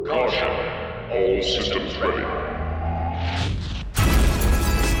Caution, all systems ready.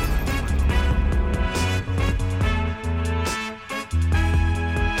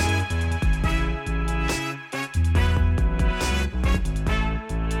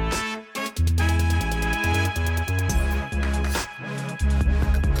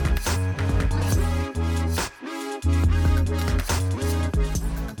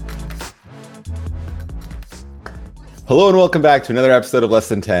 Hello and welcome back to another episode of Less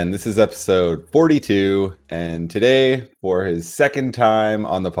Than 10. This is episode 42, and today, for his second time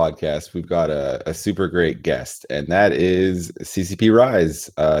on the podcast, we've got a super great guest, and that is CCP Rise.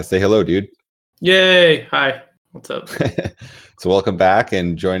 Say hello, dude. Yay! Hi. What's up? So welcome back,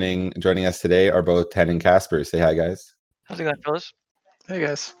 and joining us today are both Ten and Casper. Say hi, guys. How's it going, fellas? Hey,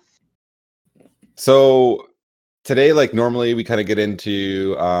 guys. So today, like normally, we kind of get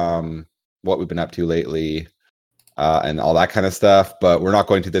into what we've been up to lately. And all that kind of stuff, but we're not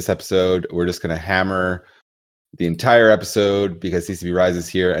going to this episode. We're just going to hammer the entire episode because CCP Rise is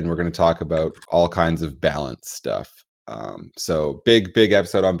here, and we're going to talk about all kinds of balance stuff. So big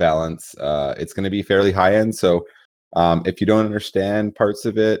episode on balance. It's going to be fairly high end. So if you don't understand parts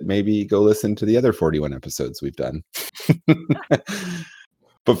of it, maybe go listen to the other 41 episodes we've done.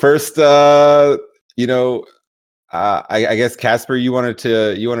 But first, I guess Casper, you wanted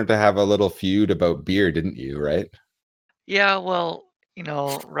to have a little feud about beer, didn't you? Right? Yeah, well,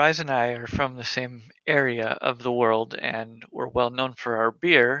 Rise and I are from the same area of the world, and we're well known for our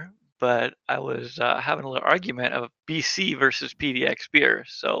beer. But I was having a little argument of BC versus PDX beer.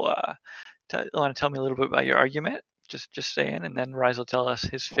 So, want to tell me a little bit about your argument? Just saying, and then Rise will tell us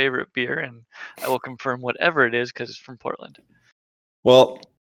his favorite beer, and I will confirm whatever it is because it's from Portland. Well,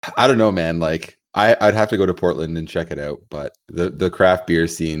 I don't know, man. Like, I'd have to go to Portland and check it out. But the craft beer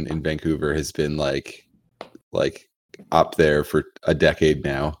scene in Vancouver has been like up there for a decade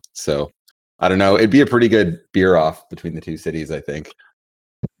now. So I don't know. It'd be a pretty good beer off between the two cities, I think.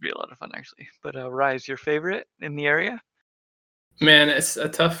 It'd be a lot of fun, actually. But Rise, your favorite in the area? Man, it's a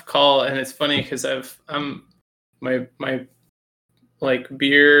tough call, and it's funny because my like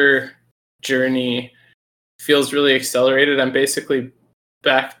beer journey feels really accelerated. I'm basically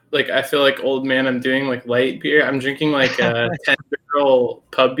back, like I feel like old man. I'm doing like light beer. I'm drinking like 10-barrel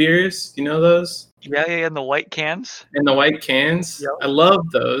pub beers. You know those? Yeah, in the white cans. In the white cans. Yep. I love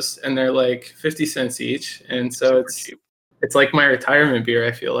those, and they're like 50 cents each. And so it's like my retirement beer,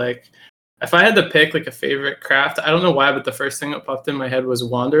 I feel like. If I had to pick like a favorite craft, I don't know why, but the first thing that popped in my head was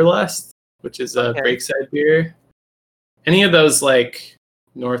Wanderlust, which is a Breakside beer. Any of those like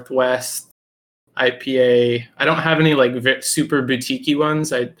Northwest IPA. I don't have any like super boutique-y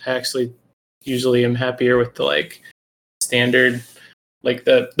ones. I actually usually am happier with the like standard, like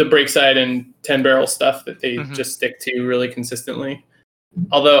the Breakside and 10-barrel stuff that they just stick to really consistently.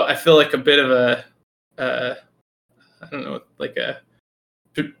 Although I feel like a bit of a, I don't know, like a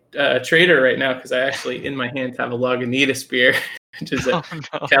traitor right now because I actually in my hand have a Lagunitas beer, which is a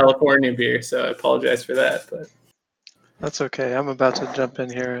California beer. So I apologize for that, but that's okay. I'm about to jump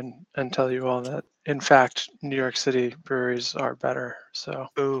in here and tell you all that, in fact, New York City breweries are better. So,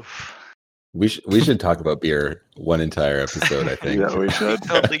 oof. We should talk about beer one entire episode, I think. Yeah, we should.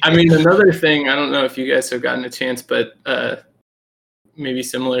 I mean, another thing, I don't know if you guys have gotten a chance, but maybe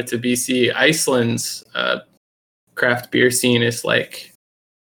similar to BC, Iceland's craft beer scene is like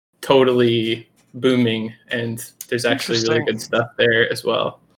totally booming, and there's actually really good stuff there as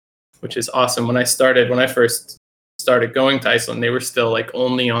well, which is awesome. When I first started going to Iceland, they were still like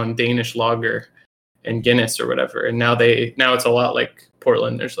only on Danish lager and Guinness or whatever, and now it's a lot like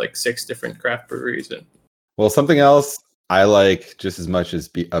Portland. There's like 6 different craft breweries. Well, something else I like just as much as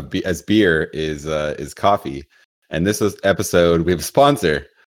beer is coffee. And this episode we have a sponsor,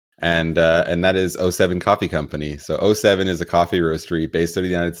 and that is 07 Coffee Company. So 07 is a coffee roastery based out of the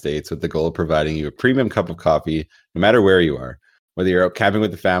United States with the goal of providing you a premium cup of coffee no matter where you are. Whether you're out camping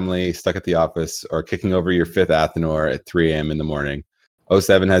with the family, stuck at the office, or kicking over your 5th Athanor at 3 a.m. in the morning,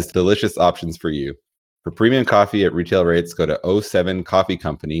 07 has delicious options for you. For premium coffee at retail rates, go to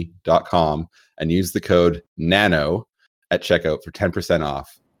 07coffeecompany.com and use the code NANO at checkout for 10%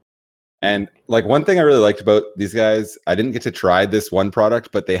 off. And like one thing I really liked about these guys, I didn't get to try this one product,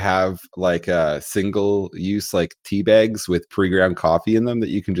 but they have like single use like tea bags with pre-ground coffee in them that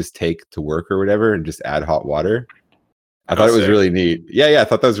you can just take to work or whatever and just add hot water. I thought it was really neat. Yeah, I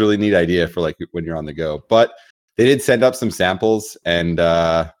thought that was a really neat idea for like when you're on the go. But they did send up some samples, and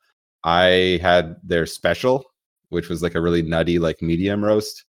I had their special, which was like a really nutty, like medium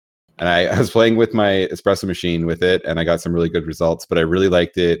roast. And I was playing with my espresso machine with it, and I got some really good results. But I really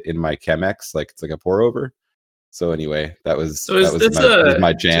liked it in my Chemex, like it's like a pour over. So anyway, that was So is this that was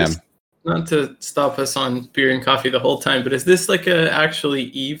my jam. just not to stop us on beer and coffee the whole time, but is this like a actually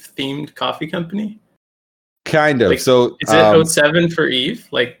Eve themed coffee company? Kind of. Like, So is it 07 for Eve?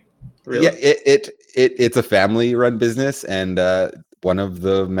 Like, really? yeah, it's a family run business, and one of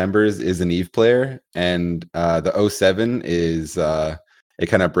the members is an Eve player, and the 07 is it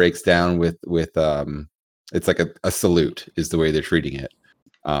kind of breaks down with it's like a salute is the way they're treating it.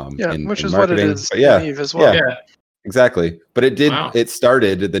 Which in is marketing. what it is But yeah, in Eve as well. Yeah. exactly. But it did. Wow. It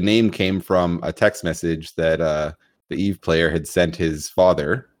started. The name came from a text message that the Eve player had sent his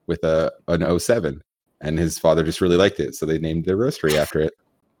father with an 07, and his father just really liked it, so they named their roastery after it.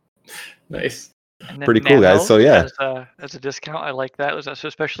 Nice. And then Pretty cool, guys. So, yeah. as a discount, I like that. That's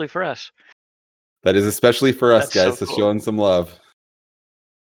especially for us. That is especially for us, That's so guys. So cool. showing some love.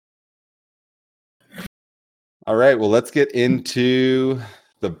 All right. Well, let's get into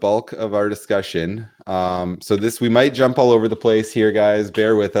the bulk of our discussion. So we might jump all over the place here, guys.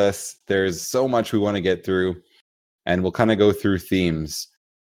 Bear with us. There's so much we want to get through, and we'll kind of go through themes.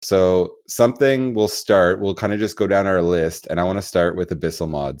 So we'll kind of just go down our list, and I want to start with Abyssal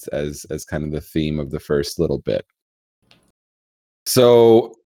mods as kind of the theme of the first little bit.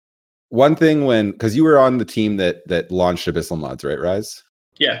 So one thing because you were on the team that launched Abyssal mods, right, Rise?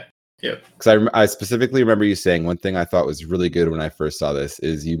 Yeah. Yep. Because I specifically remember you saying one thing I thought was really good when I first saw this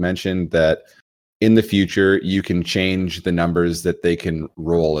is you mentioned that in the future you can change the numbers that they can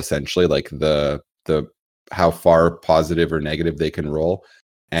roll, essentially, like the how far positive or negative they can roll,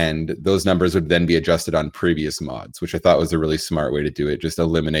 and those numbers would then be adjusted on previous mods, which I thought was a really smart way to do it. Just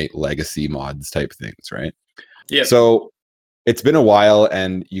eliminate legacy mods type things, right? Yeah. So it's been a while,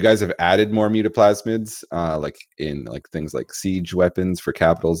 and you guys have added more mutaplasmids, like in like things like siege weapons for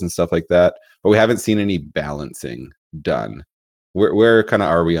capitals and stuff like that. But we haven't seen any balancing done. Where kind of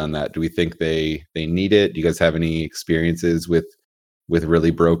are we on that? Do we think they need it? Do you guys have any experiences with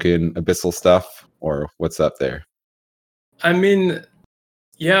really broken Abyssal stuff, or what's up there? I mean,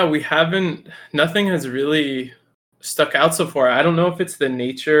 yeah, we haven't. Nothing has really stuck out so far. I don't know if it's the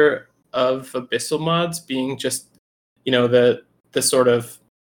nature of Abyssal mods being just, the sort of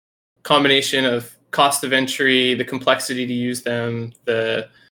combination of cost of entry, the complexity to use them, the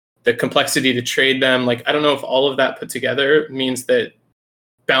complexity to trade them. Like, I don't know if all of that put together means that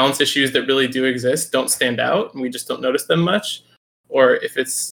balance issues that really do exist don't stand out and we just don't notice them much, or if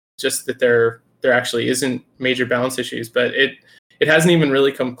it's just that there actually isn't major balance issues. But it hasn't even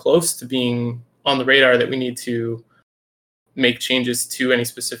really come close to being on the radar that we need to make changes to any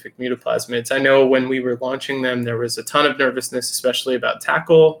specific mutaplasmids. I know when we were launching them, there was a ton of nervousness, especially about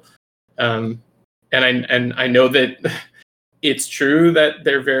tackle. And I know that it's true that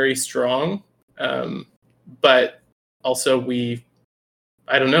they're very strong, but also we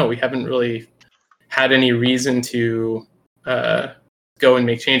haven't really had any reason to go and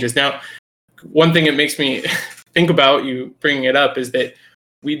make changes. Now, one thing it makes me think about you bringing it up is that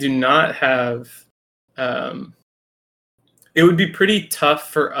we do not have it would be pretty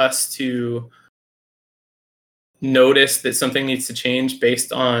tough for us to notice that something needs to change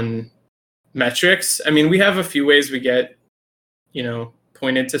based on metrics. I mean, we have a few ways we get,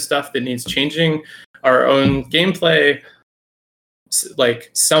 pointed to stuff that needs changing. Our own gameplay, like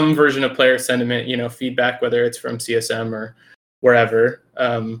some version of player sentiment, feedback, whether it's from CSM or wherever.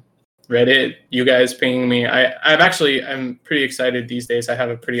 Reddit, you guys pinging me. I'm pretty excited these days. I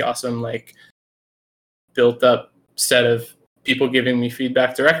have a pretty awesome, built up set of people giving me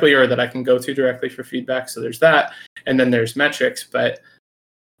feedback directly, or that I can go to directly for feedback. So there's that. And then there's metrics. But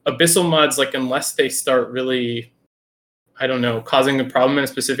Abyssal mods, unless they start really, causing a problem in a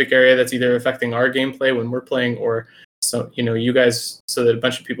specific area that's either affecting our gameplay when we're playing, or you guys, so that a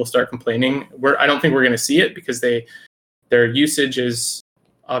bunch of people start complaining, I don't think we're going to see it, because their usage is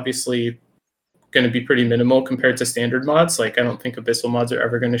obviously going to be pretty minimal compared to standard mods. I don't think Abyssal mods are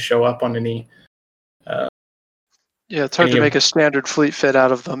ever going to show up on any. Yeah, it's hard to make a standard fleet fit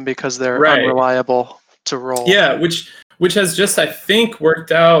out of them because they're Right. unreliable to roll. Yeah, which has just, I think,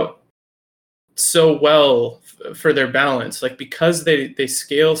 worked out so well for their balance. Because they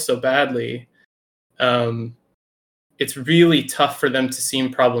scale so badly, it's really tough for them to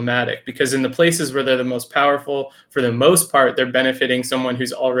seem problematic, because in the places where they're the most powerful, for the most part, they're benefiting someone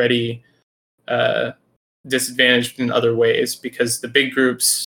who's already disadvantaged in other ways, because the big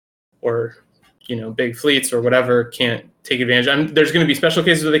groups or big fleets or whatever can't take advantage. There's going to be special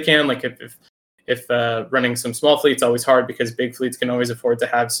cases where they can, if running some small fleets always hard, because big fleets can always afford to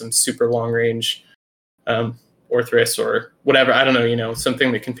have some super long range Orthrus or whatever. I don't know,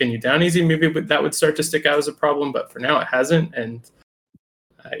 something that can pin you down easy. Maybe that would start to stick out as a problem, but for now it hasn't. And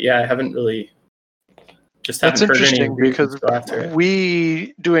I haven't really Just That's haven't heard any interesting reasons because to go after it.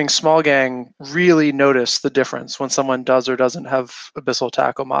 we doing small gang really notice the difference when someone does or doesn't have abyssal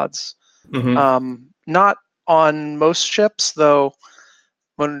tackle mods. Mhm. Not on most ships though.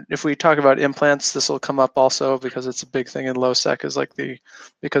 If we talk about implants, this will come up also because it's a big thing in low sec is like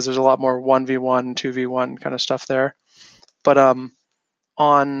because there's a lot more 1v1, 2v1 kind of stuff there. But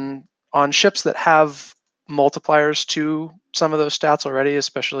on ships that have multipliers to some of those stats already,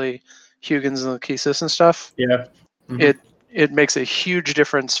 especially Hugin's and Lachesis and stuff, Yeah. Mhm. it makes a huge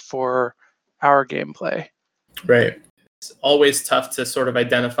difference for our gameplay. Right. It's always tough to sort of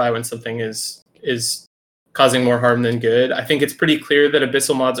identify when something is causing more harm than good. I think it's pretty clear that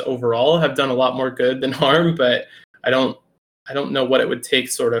abyssal mods overall have done a lot more good than harm, but I don't know what it would take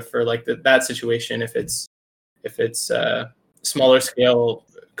sort of for like that situation if it's smaller scale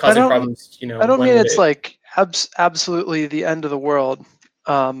causing problems. I don't mean it's like absolutely the end of the world.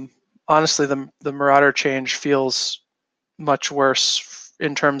 Honestly, the Marauder change feels much worse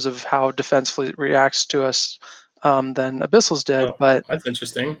in terms of how Defense Fleet reacts to us than Abyssals did. Oh, but that's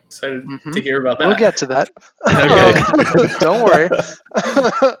interesting. Excited to hear about that. We'll get to that. Okay. Don't worry.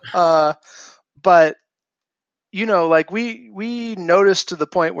 But like we noticed to the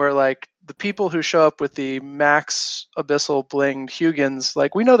point where like the people who show up with the max abyssal blinged Hugins,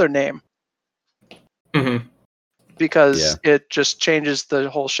 like we know their name. Mm-hmm. Because it just changes the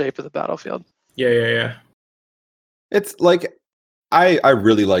whole shape of the battlefield. Yeah. It's like I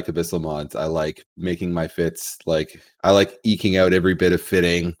really like abyssal mods. I like making my fits, like I like eking out every bit of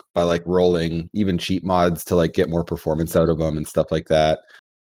fitting by like rolling even cheap mods to like get more performance out of them and stuff like that.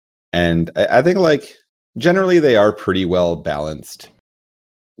 And I think like generally they are pretty well balanced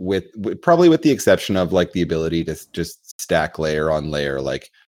with probably with the exception of like the ability to just stack layer on layer, like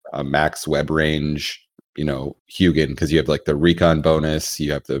a max web range, Hugin, because you have like the recon bonus,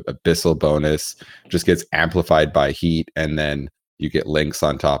 you have the abyssal bonus, just gets amplified by heat, and then you get links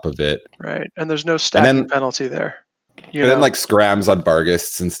on top of it. Right, and there's no stacking penalty there. Then like scrams on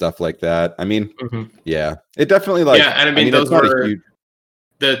Barghists and stuff like that. I mean, yeah, it definitely like. Yeah, and I mean those were huge...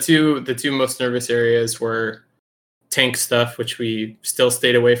 the two most nervous areas were tank stuff, which we still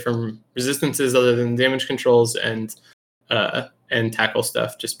stayed away from resistances other than damage controls, and tackle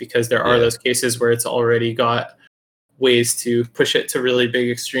stuff, just because there are those cases where it's already got ways to push it to really big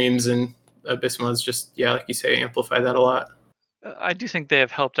extremes, and Abyss mods just, like you say, amplify that a lot. I do think they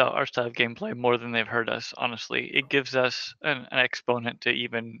have helped out our style of gameplay more than they've hurt us, honestly. It gives us an exponent to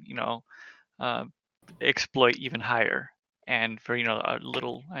even, exploit even higher. And for, a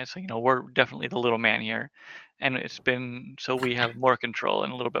little, I say, we're definitely the little man here. And it's been so we have more control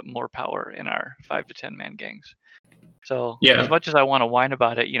and a little bit more power in our 5 to 10 man gangs. So as much as I want to whine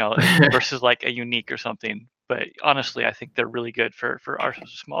about it, versus like a unique or something, but honestly, I think they're really good for our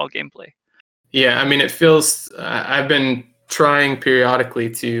small gameplay. Yeah, I mean, it feels. I've been trying periodically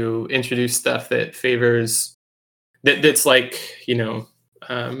to introduce stuff that favors that's like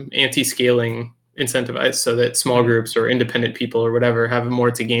anti-scaling incentivized, so that small groups or independent people or whatever have more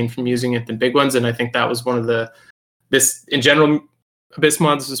to gain from using it than big ones. And I think that was one of this in general. Abyss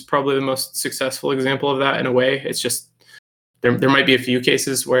mods is probably the most successful example of that in a way. It's just there might be a few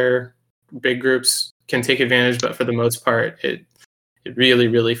cases where big groups can take advantage, but for the most part, it really,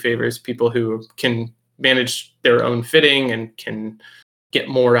 really favors people who can manage their own fitting and can get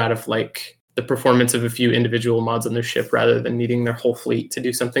more out of like the performance of a few individual mods on their ship rather than needing their whole fleet to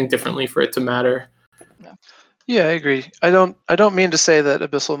do something differently for it to matter. Yeah, I agree. I don't mean to say that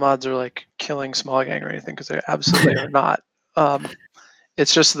abyssal mods are like killing small gang or anything, because they absolutely are not.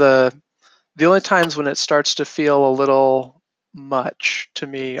 It's just the only times when it starts to feel a little much to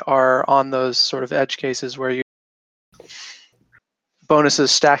me are on those sort of edge cases where you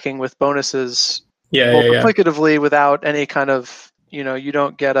bonuses stacking with bonuses multiplicatively without any kind of, you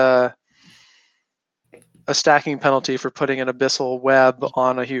don't get a stacking penalty for putting an abyssal web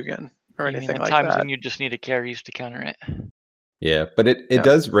on a Hugin or anything like that. Times when you just need a carries to counter it. Yeah, but it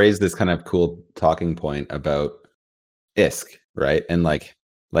does raise this kind of cool talking point about ISK, right? And like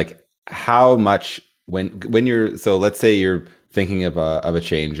how much when you're, so let's say you're thinking of a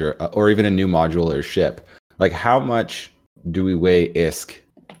change or even a new module or ship, like how much do we weigh ISK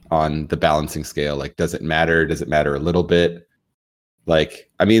on the balancing scale? Like, does it matter? Does it matter a little bit? Like,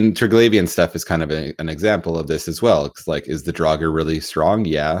 I mean, Triglavian stuff is kind of an example of this as well. It's like, is the Draugr really strong?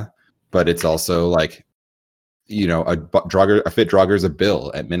 Yeah, but it's also like, a fit Draugr is a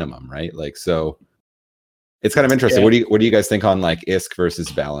bill at minimum, right? Like, so it's kind of interesting. Yeah. What do you guys think on like ISK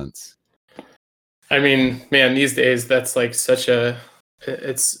versus balance? I mean, man, these days that's like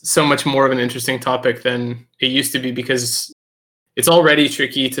it's so much more of an interesting topic than it used to be, because it's already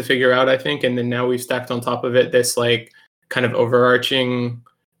tricky to figure out, I think. And then now we've stacked on top of it this like kind of overarching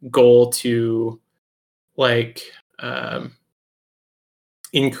goal to like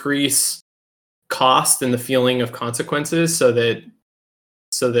increase cost and the feeling of consequences so that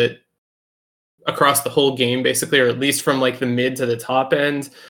across the whole game basically, or at least from like the mid to the top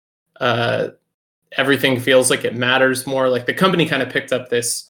end, everything feels like it matters more. Like the company kind of picked up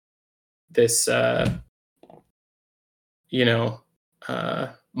this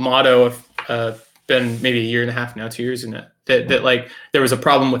motto of been maybe a year and a half now, 2 years in that like there was a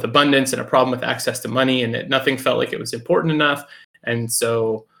problem with abundance and a problem with access to money, and that nothing felt like it was important enough. And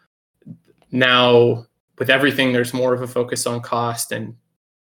so now with everything, there's more of a focus on cost and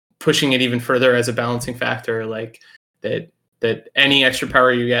pushing it even further as a balancing factor, like that any extra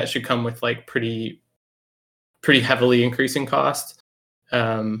power you get should come with like pretty heavily increasing cost.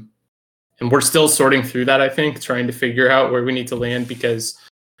 And we're still sorting through that, I think, trying to figure out where we need to land, because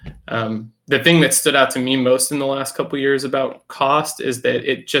the thing that stood out to me most in the last couple of years about cost is that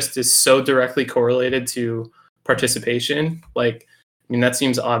it just is so directly correlated to participation. Like, I mean, that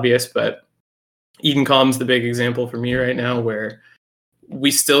seems obvious, but Edencom's the big example for me right now, where we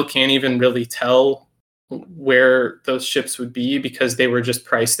still can't even really tell where those ships would be because they were just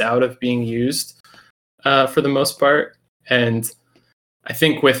priced out of being used for the most part. And I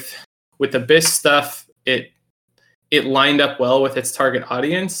think with Abyss stuff, it lined up well with its target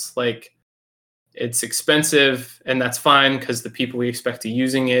audience. Like, it's expensive, and that's fine because the people we expect to be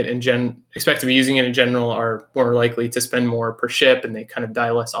using it in general are more likely to spend more per ship, and they kind of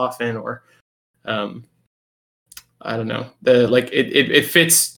die less often, or I don't know. It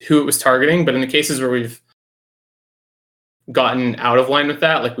fits who it was targeting, but in the cases where we've gotten out of line with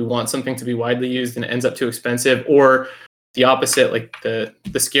that, like we want something to be widely used and it ends up too expensive, or the opposite, like the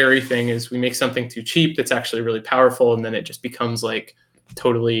scary thing is we make something too cheap that's actually really powerful, and then it just becomes like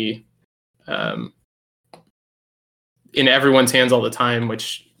totally in everyone's hands all the time,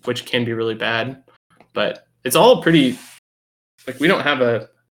 which can be really bad. But it's all pretty, like, we don't have a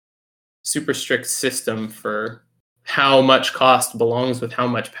super strict system for how much cost belongs with how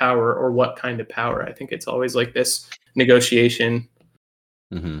much power or what kind of power. I think it's always like this negotiation.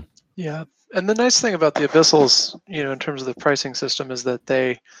 Mm-hmm. Yeah. And the nice thing about the Abyssals, in terms of the pricing system, is that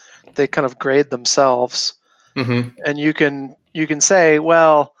they kind of grade themselves. Mm-hmm. And you can say,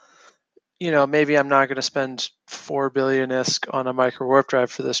 well, maybe I'm not going to spend 4 billion ISK on a micro warp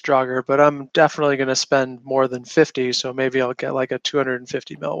drive for this Draugr, but I'm definitely going to spend more than 50. So maybe I'll get like a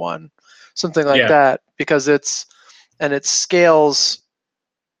 250 mil one, something like that, because it scales,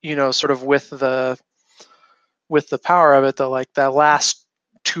 sort of with the power of it, though, like that last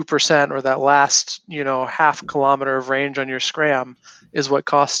 2% or that last, half kilometer of range on your scram is what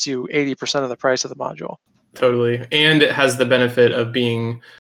costs you 80% of the price of the module. Totally. And it has the benefit of being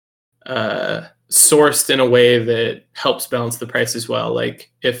sourced in a way that helps balance the price as well.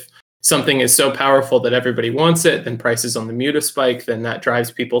 Like, if something is so powerful that everybody wants it, then prices on the Muta spike, then that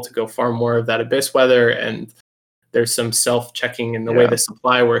drives people to go farm more of that Abyss weather. And there's some self-checking in the way the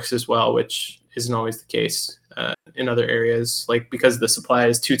supply works as well, which isn't always the case in other areas, like because the supply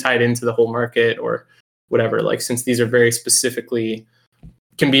is too tied into the whole market or whatever. Like, since these are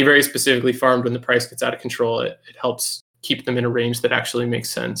can be very specifically farmed when the price gets out of control, it helps keep them in a range that actually makes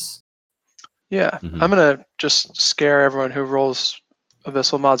sense. Yeah. Mm-hmm. I'm going to just scare everyone who rolls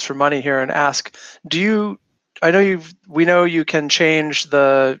Abyssal mods for money here and ask, we know you can change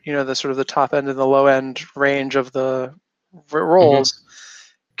the, the sort of the top end and the low end range of the rolls. Mm-hmm.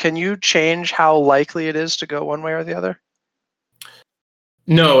 Can you change how likely it is to go one way or the other?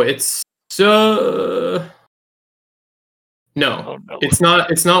 No, it's no. It's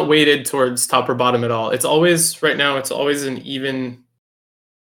not weighted towards top or bottom at all. It's always, right now, it's always an even.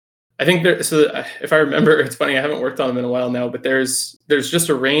 I think if I remember, it's funny, I haven't worked on them in a while now, but there's just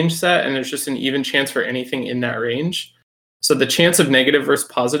a range set, and there's just an even chance for anything in that range. So the chance of negative versus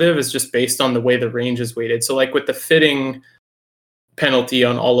positive is just based on the way the range is weighted. So like with the fitting penalty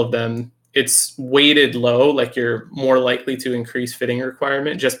on all of them, it's weighted low, like you're more likely to increase fitting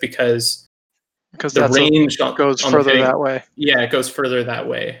requirement just because the range goes further that way. Yeah, it goes further that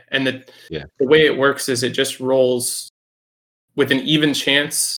way. And the way it works is it just rolls with an even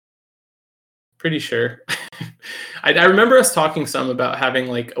chance. Pretty sure. I remember us talking some about having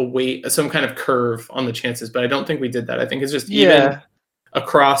like a weight, some kind of curve on the chances, but I don't think we did that. I think it's just even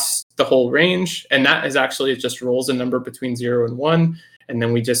across the whole range. And that is actually, it just rolls a number between 0 and 1. And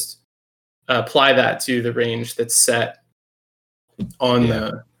then we just apply that to the range that's set on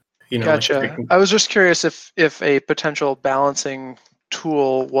the, Gotcha. Like, I was just curious if a potential balancing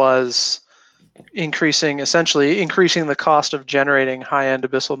tool was essentially increasing the cost of generating high-end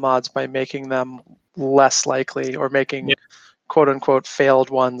Abyssal mods by making them less likely, or making quote unquote failed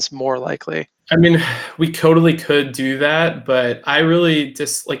ones more likely. I mean, we totally could do that, but I really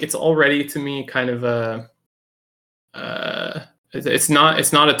just like, it's already to me kind of a it's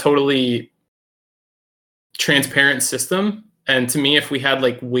not a totally transparent system. And to me, if we had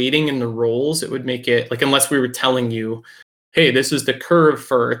like weighting in the rolls, it would make it like, unless we were telling you, hey, this is the curve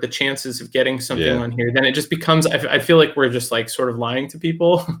for the chances of getting something on here, then it just becomes, I feel like we're just like sort of lying to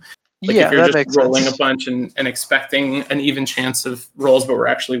people. Like if you're just rolling a bunch and expecting an even chance of rolls, but we're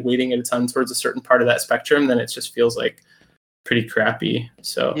actually weighting it a ton towards a certain part of that spectrum, then it just feels like pretty crappy.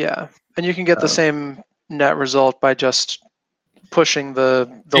 So yeah, and you can get the same net result by just pushing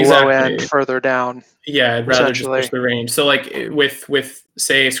the low end further down. Yeah, I'd rather just push the range. So like with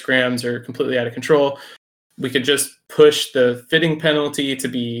say scrams are completely out of control, we could just push the fitting penalty to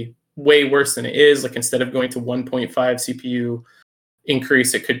be way worse than it is. Like instead of going to 1.5 CPU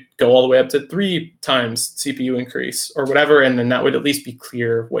increase, it could go all the way up to 3 times CPU increase or whatever, and then that would at least be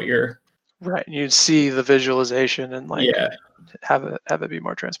clear what you're right. You'd see the visualization and like have it be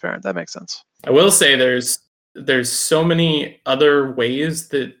more transparent. That makes sense. I will say there's so many other ways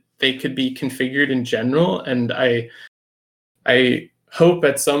that they could be configured in general, and I hope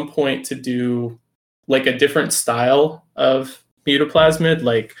at some point to do like a different style of Mutaplasmid,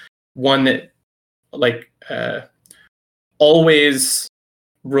 like one that like always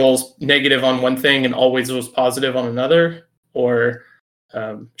rolls negative on one thing and always rolls positive on another, or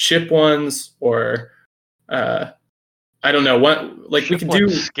ship ones, or I don't know what. Like ship we could do.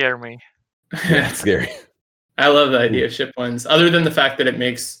 Scare me. Yeah, it's scary. I love the idea of ship ones. Other than the fact that it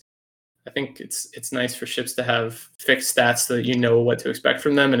makes, I think it's nice for ships to have fixed stats so that you know what to expect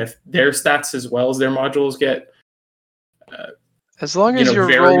from them, and if their stats as well as their modules get, as long as you're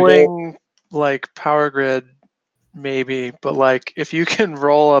variable, rolling like Power Grid. Maybe, but like if you can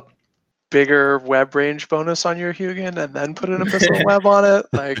roll a bigger web range bonus on your Hugin and then put an Abyssal web on it,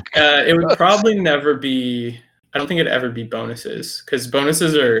 like it would probably never be. I don't think it'd ever be bonuses, because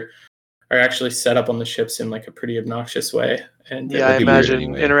bonuses are actually set up on the ships in like a pretty obnoxious way. And yeah, I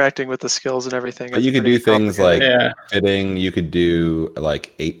imagine interacting with the skills and everything. But you could do things like fitting. You could do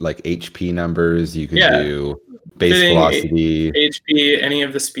like HP numbers. You could do base fitting, velocity, HP, any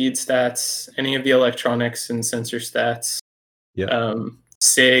of the speed stats, any of the electronics and sensor stats. Yeah.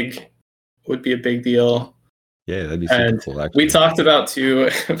 SIG would be a big deal. Yeah, that'd be super cool. Actually, we talked about too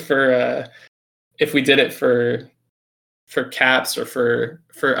for if we did it for caps or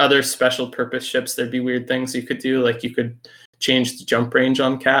for other special purpose ships, there'd be weird things you could do. Like you could change the jump range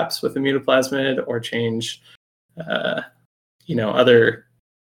on caps with the Mutaplasmid, or change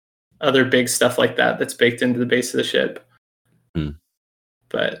other big stuff like that that's baked into the base of the ship.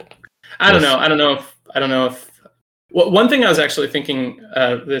 But I don't know if one thing I was actually thinking,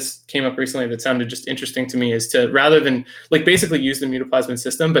 this came up recently that sounded just interesting to me, is to, rather than like basically use the Mutaplasmid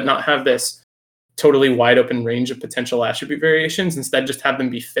system but not have this totally wide open range of potential attribute variations, instead just have them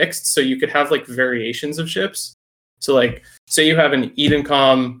be fixed. So you could have like variations of ships. So like say you have an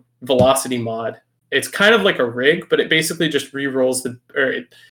Edencom velocity mod. It's kind of like a rig, but it basically just re-rolls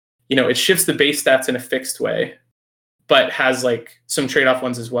it shifts the base stats in a fixed way, but has like some trade-off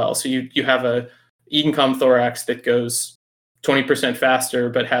ones as well. So you have a Edencom Thorax that goes 20% faster,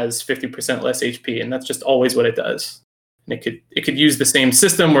 but has 50% less HP, and that's just always what it does. And it could use the same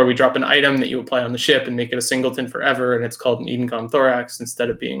system where we drop an item that you apply on the ship and make it a singleton forever, and it's called an Edencom Thorax instead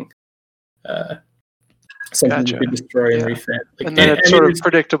of being something you could destroy and refit. Like, and then it's sort of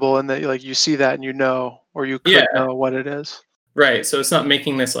predictable, and that like you see that and you know, or you could know what it is. Right. So it's not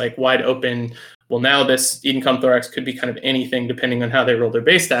making this like wide open. Well, now this Edencom Thorax could be kind of anything depending on how they roll their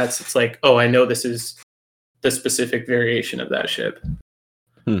base stats. It's like, oh, I know this is the specific variation of that ship.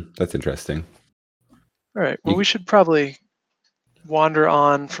 That's interesting. All right. Well, we should probably wander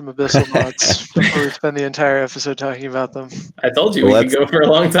on from Abyssal mods before we spend the entire episode talking about them. I told you we could go for a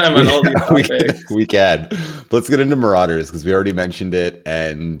long time on all these topics. We can. Let's get into Marauders, because we already mentioned it,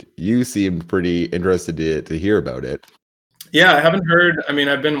 and you seemed pretty interested to hear about it. Yeah, I haven't heard. I mean,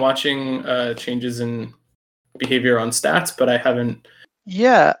 I've been watching changes in behavior on stats, but I haven't.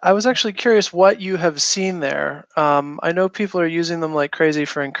 Yeah, I was actually curious what you have seen there. I know people are using them like crazy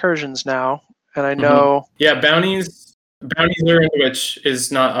for incursions now, and I know. Yeah, bounties are in, which is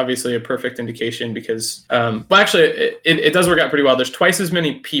not obviously a perfect indication because, well, actually, it does work out pretty well. There's twice as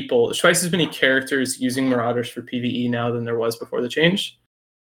many characters using Marauders for PvE now than there was before the change.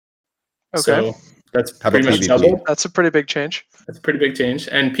 Okay. So that's pretty much double. That's a pretty big change. That's a pretty big change.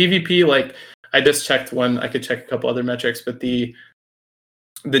 And PvP, like I just checked one. I could check a couple other metrics, but the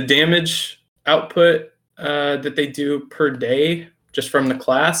damage output that they do per day just from the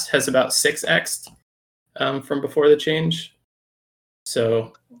class has about 6x from before the change.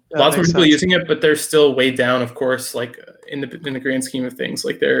 So lots of people using it, but they're still way down, of course, like in the grand scheme of things.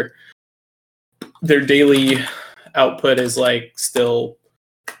 Like their daily output is like still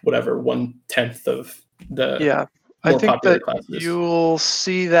whatever 1/10 of the I think that classes. You'll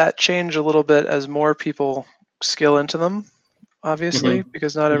see that change a little bit as more people skill into them, obviously,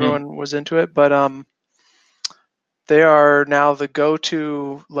 because not everyone was into it, but they are now the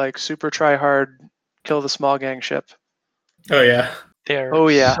go-to like super try hard kill the small gang ship. Oh yeah. They're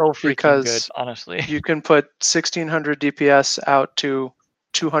so freaking good, honestly. You can put 1600 DPS out to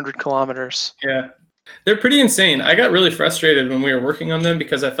 200 kilometers. Yeah. They're pretty insane. I got really frustrated when we were working on them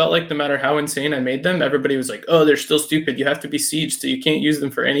because I felt like no matter how insane I made them, everybody was like, oh, they're still stupid. You have to be sieged, so you can't use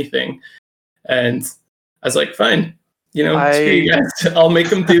them for anything. And I was like, fine. Screw you guys. I'll make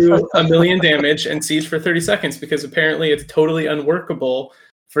them do 1 million damage and siege for 30 seconds because apparently it's totally unworkable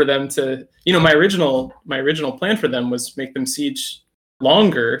for them to, my original plan for them was make them siege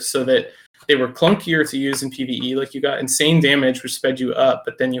longer so that they were clunkier to use in PvE. Like you got insane damage, which sped you up,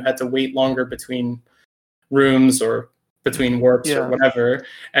 but then you had to wait longer between rooms or between warps or whatever.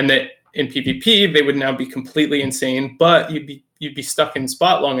 And that in PvP, they would now be completely insane, but you'd be stuck in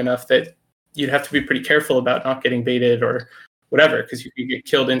spot long enough that you'd have to be pretty careful about not getting baited or whatever, because you could get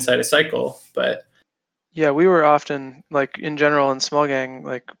killed inside a cycle. But yeah, we were often, like in general in small gang,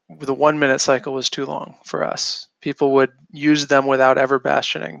 like the 1 minute cycle was too long for us. People would use them without ever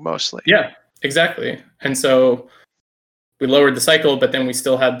bastioning, mostly. Yeah, exactly. And so we lowered the cycle, but then we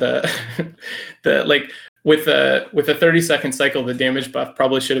still had the like with a 30-second cycle, the damage buff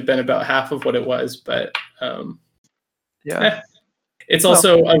probably should have been about half of what it was. But it's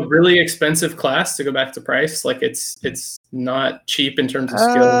also a really expensive class to go back to price. Like it's not cheap in terms of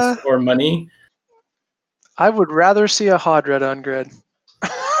skills or money. I would rather see a Hodred on grid.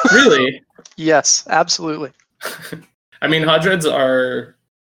 Really? Yes, absolutely. I mean, Hodreds are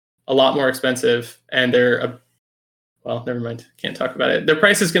a lot more expensive, and they're well, never mind. Can't talk about it. Their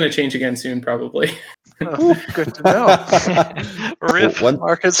price is going to change again soon, probably. Oh, good to know. Rip.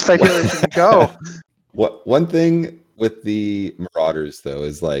 Market speculation, go. One thing with the Marauders, though,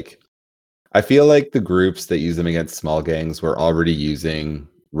 is like, I feel like the groups that use them against small gangs were already using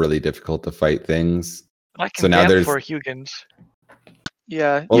really difficult to fight things. I can so now there's for Hugins.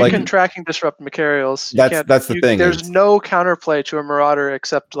 Yeah, you can tracking disrupt Macarials. That's the thing. There's no counterplay to a Marauder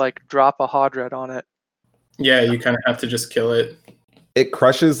except like drop a Hodred on it. Yeah, you kind of have to just kill it. It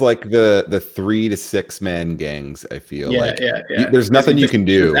crushes like the 3 to 6 man gangs. I feel like there's nothing you can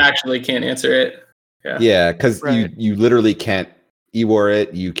do. You actually can't answer it. Yeah, because you literally can't E-war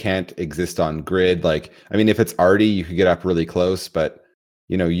it. You can't exist on grid. Like, I mean, if it's arty, you could get up really close, but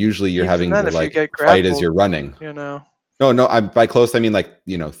usually you're having to like fight as you're running. No, by close I mean like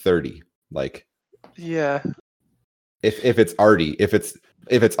 30. Like, yeah. If it's arty, if it's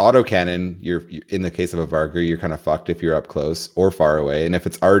autocannon, you're in the case of a Vargr, you're kind of fucked if you're up close or far away, and if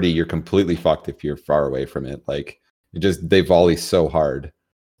it's arty, you're completely fucked if you're far away from it. Like, they volley so hard.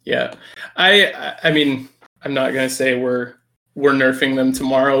 Yeah, I mean, I'm not gonna say we're nerfing them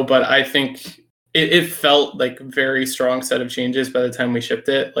tomorrow, but I think it felt like a very strong set of changes by the time we shipped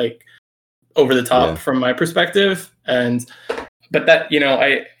it, like over the top from my perspective. But that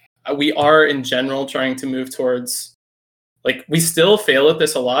we are in general trying to move towards, like, we still fail at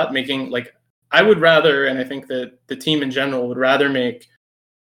this a lot, making, like, I would rather, and I think that the team in general would rather make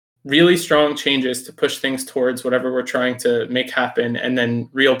really strong changes to push things towards whatever we're trying to make happen and then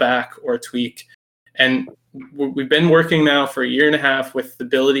reel back or tweak. And we've been working now for 1.5 years with the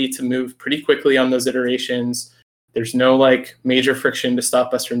ability to move pretty quickly on those iterations. There's no like major friction to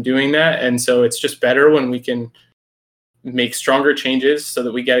stop us from doing that. And so it's just better when we can make stronger changes so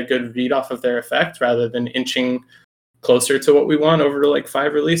that we get a good read off of their effect rather than inching closer to what we want over like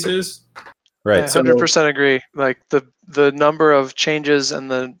 5 releases. Right. I 100% agree. Like the number of changes and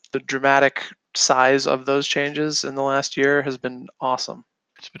the dramatic size of those changes in the last year has been awesome.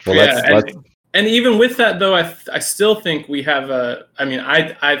 And even with that though, I still think we have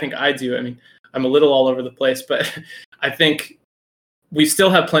I think I do. I mean, I'm a little all over the place, but I think we still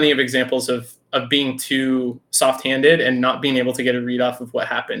have plenty of examples of being too soft-handed and not being able to get a read off of what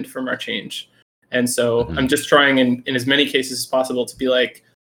happened from our change. And so I'm just trying in as many cases as possible to be like,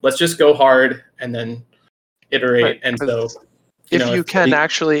 let's just go hard and then iterate. Right. And so if you can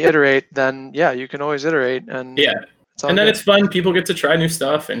actually iterate, then you can always iterate. And and then it's fun. People get to try new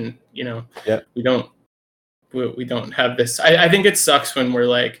stuff, and we don't have this. I think it sucks when we're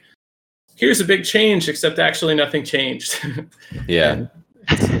like, here's a big change, except actually nothing changed. Yeah.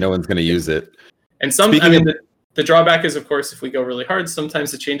 No one's going to use it. And the drawback is, of course, if we go really hard,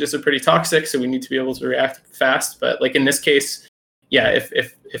 sometimes the changes are pretty toxic, so we need to be able to react fast. But like in this case, yeah,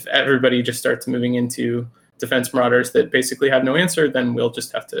 if everybody just starts moving into defense marauders that basically have no answer, then we'll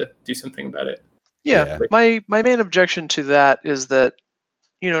just have to do something about it. Yeah. My main objection to that is that,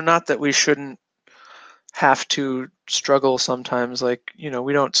 not that we shouldn't have to struggle sometimes. Like,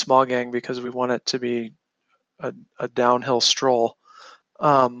 we don't small gang because we want it to be a downhill stroll.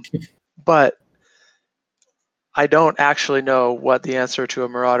 But I don't actually know what the answer to a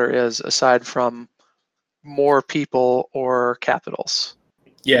marauder is aside from more people or capitals.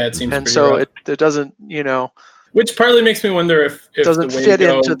 Yeah, it seems. And so it doesn't, which partly makes me wonder if it doesn't fit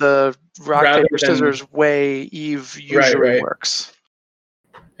into the rock paper scissors way Eve usually works.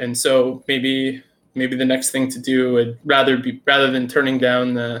 And so maybe the next thing to do would rather than turning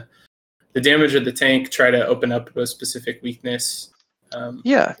down the damage of the tank, try to open up a specific weakness.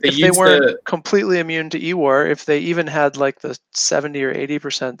 If they weren't completely immune to E-War, if they even had like the 70 or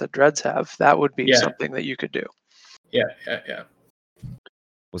 80% that Dreads have, that would be something that you could do. Yeah.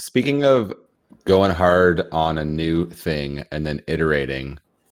 Well, speaking of going hard on a new thing and then iterating,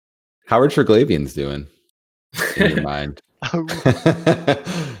 how are Triglavians doing in your mind?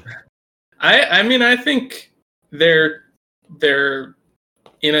 I mean, I think they're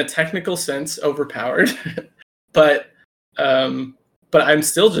in a technical sense overpowered, but I'm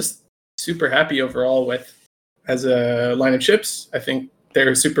still just super happy overall with as a line of ships. I think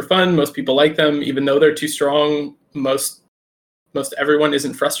they're super fun. Most people like them, even though they're too strong. Most everyone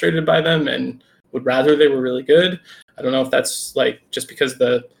isn't frustrated by them and would rather they were really good. I don't know if that's like just because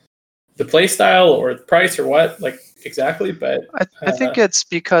the play style or the price or what, like exactly, but I think it's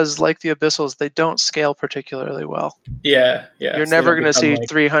because like the Abyssals, they don't scale particularly well. Yeah. You're never going to see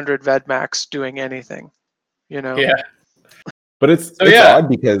 300 Vedmax doing anything, Yeah. But it's odd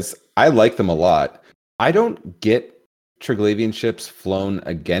because I like them a lot. I don't get Triglavian ships flown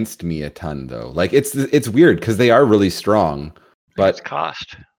against me a ton though. Like it's weird because they are really strong, but it's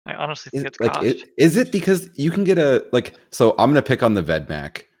cost. I honestly think it's cost. Is it because you can get so I'm gonna pick on the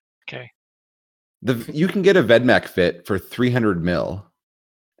Vedmak. Okay. You can get a Vedmak fit for 300 mil,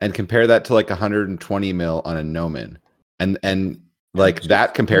 and compare that to like 120 mil on a Gnomon, and like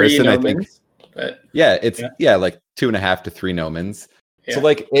that comparison, I think. But it's like 2.5 to 3 Gnomons. Yeah. So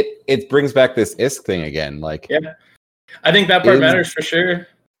like it brings back this ISK thing again. Like I think that part matters for sure.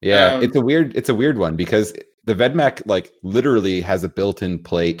 Yeah, it's a weird one because the Vedmak like literally has a built-in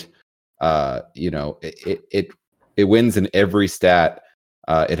plate. It wins in every stat.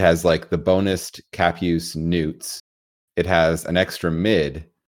 It has like the bonus cap use newts. It has an extra mid,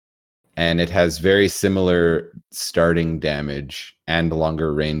 and it has very similar starting damage and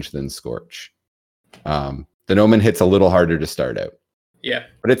longer range than Scorch. The Gnomon hits a little harder to start out. Yeah,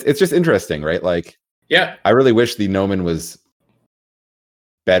 but it's just interesting, right? Like, I really wish the Gnomon was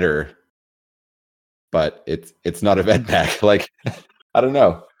better, but it's not a Vedmak. Like, I don't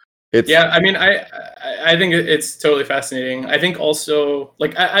know. I mean, I think it's totally fascinating. I think also,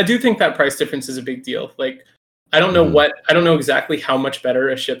 like, I do think that price difference is a big deal. Like, I don't know exactly how much better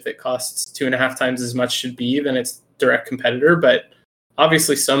a ship that costs 2.5 times as much should be than its direct competitor, but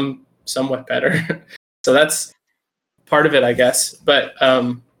obviously somewhat better. So that's part of it, I guess. But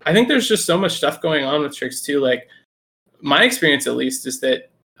I think there's just so much stuff going on with Trigs too. Like, my experience at least is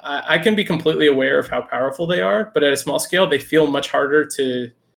that I can be completely aware of how powerful they are, but at a small scale, they feel much harder to,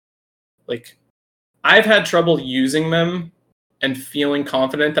 like, I've had trouble using them and feeling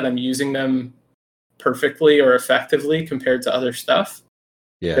confident that I'm using them perfectly or effectively compared to other stuff.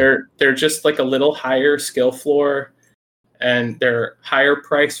 Yeah. They're just like a little higher skill floor, and they're higher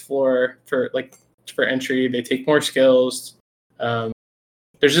price floor for entry. They take more skills.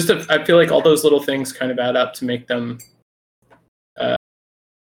 There's just I feel like all those little things kind of add up to make them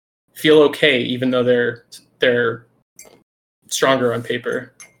feel okay, even though they're stronger on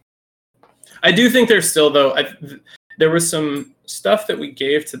paper. I do think there's still, though, there was some stuff that we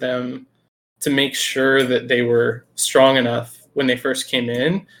gave to them to make sure that they were strong enough when they first came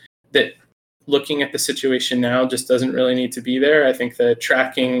in, that looking at the situation now just doesn't really need to be there. I think the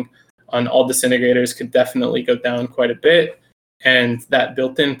tracking on all disintegrators could definitely go down quite a bit. And that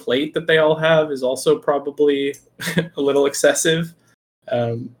built-in plate that they all have is also probably a little excessive.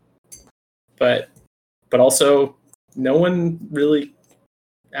 But also, no one really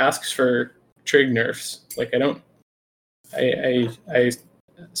asks for trig nerfs. Like, I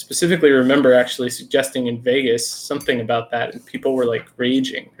specifically remember actually suggesting in Vegas something about that, and people were like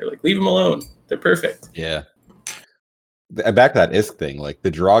raging. They're like, leave them alone. They're perfect. Yeah. Back to that ISK thing, like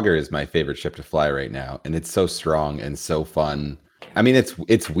the Draugr is my favorite ship to fly right now, and it's so strong and so fun I mean,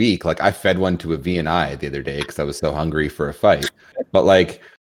 it's weak. Like I fed one to a VNI the other day because I was so hungry for a fight. But like,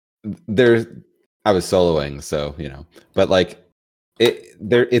 I was soloing, so But like,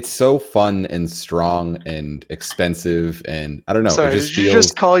 it's so fun and strong and expensive, and I don't know. Sorry, it just did you feels.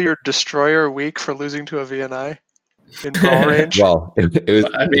 just call your destroyer weak for losing to a VNI in ball range? Well, it was.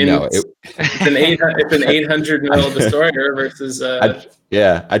 I mean, No, it's an 800 mil destroyer versus.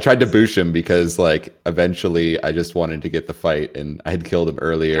 I tried to boosh him because like eventually I just wanted to get the fight, and I had killed him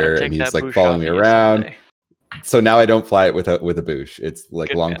earlier, and he's like following me around. So now I don't fly it with a boosh. It's like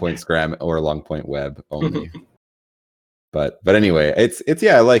Good long man. point scram or long point web only. but anyway, it's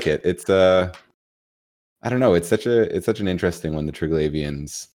I like it. It's I don't know. It's such an interesting one, the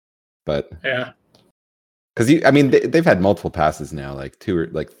Triglavians, but Yeah. because I mean they've had multiple passes now, like 2 or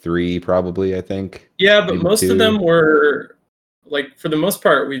like 3 probably, I think. Yeah, but Maybe most 2. of them were like, for the most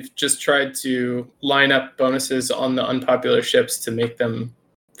part, we've just tried to line up bonuses on the unpopular ships to make them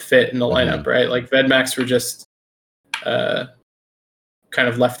fit in the lineup, right? Like Vedmax were just kind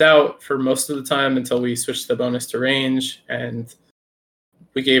of left out for most of the time until we switched the bonus to range, and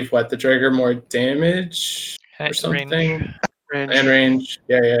we gave the Drager more damage or something and range.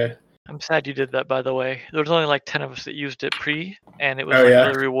 Yeah. I'm sad you did that, by the way. There was only like 10 of us that used it pre, and it was Oh, yeah.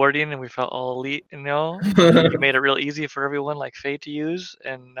 really rewarding, and we felt all elite, You made it real easy for everyone, like Faye, to use,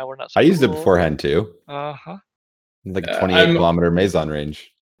 and now we're not so I used it cool. beforehand too. Uh-huh. Like 28 kilometer Maison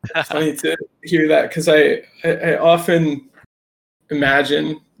range. Funny to hear that, because I often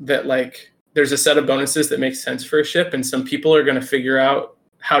imagine that like there's a set of bonuses that make sense for a ship, and some people are going to figure out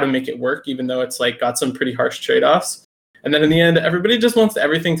how to make it work, even though it's like got some pretty harsh trade-offs. And then in the end, everybody just wants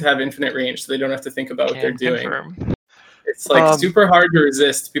everything to have infinite range, so they don't have to think about what they're doing. Confirm. It's like super hard to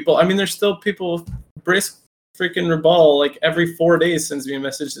resist. People, I mean, there's still people. Brisk freaking Rabal like every 4 days sends me a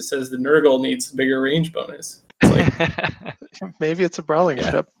message that says the Nurgle needs a bigger range bonus. It's like, maybe it's a brawling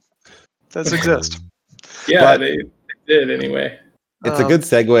ship. Does exist. yeah, But- they did anyway. It's a good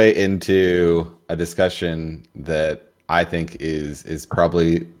segue into a discussion that I think is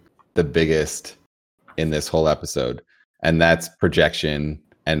probably the biggest in this whole episode, and that's projection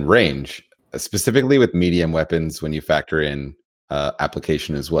and range, specifically with medium weapons when you factor in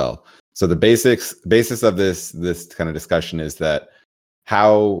application as well. So the basis of this kind of discussion is that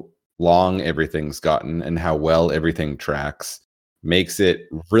how long everything's gotten and how well everything tracks makes it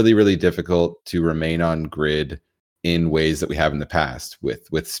really, really difficult to remain on grid in ways that we have in the past with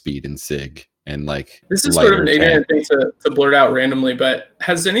speed and sig and like This is sort of an lighter ignorant tank. thing to blurt out randomly, but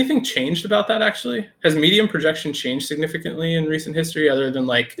has anything changed about that actually? Has medium projection changed significantly in recent history, other than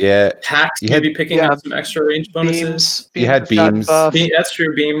like hacks you had- maybe picking up some extra range bonuses? You had have gotten beams. buffed. That's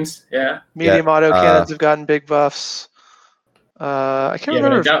true, beams. Yeah. Medium auto cannons have gotten big buffs. I can't Yeah, but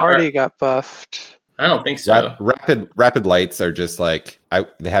remember it if got- Artie got buffed. I don't think so. Rapid lights are just like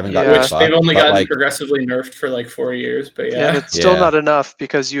they haven't gotten Yeah. Which buffed, they've only but, gotten like, progressively nerfed for like 4 years, but Yeah, yeah. it's still Yeah. not enough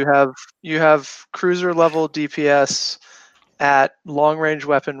because you have cruiser level DPS at long range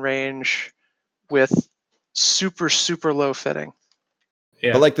weapon range with super low fitting.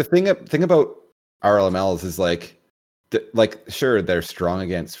 Yeah. But like the thing about RLMLs is like sure they're strong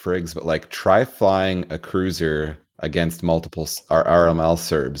against frigs, but like try flying a cruiser against multiple RLML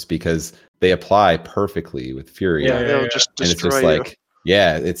Serbs because they apply perfectly with Fury. Yeah, Yeah, they'll yeah. just And it's destroy just you. like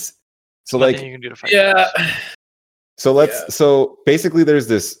it's so Nothing like you can do to fight Yeah. so basically there's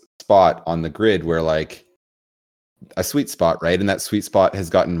this spot on the grid where like a sweet spot, right? And that sweet spot has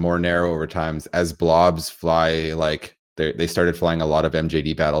gotten more narrow over times as blobs fly. Like they started flying a lot of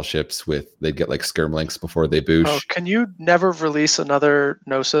MJD battleships they'd get like skirmlinks before they boosh. Oh, can you never release another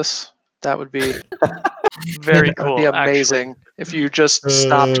Gnosis? That would be Very that cool. would be amazing if you just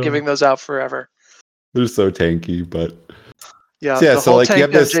stopped giving those out forever. They're so tanky, but Yeah, So, yeah, the so, whole like, you tank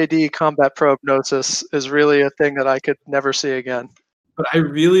have this- MJD combat probe Gnosis is really a thing that I could never see again. But I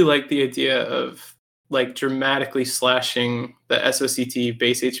really like the idea of like dramatically slashing the SOCT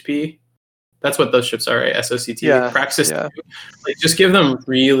base HP. That's what those ships are, right? SOCT. Yeah, Praxis. yeah. Like just give them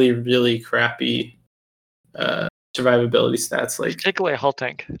really, really crappy survivability stats. Like Take away a hull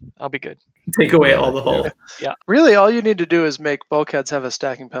tank. I'll be good. take away all the hull. Really, all you need to do is make bulkheads have a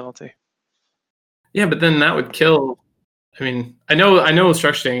stacking penalty. Yeah, but then that would kill. I mean, I know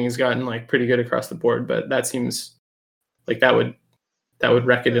structuring has gotten like pretty good across the board, but that seems like that would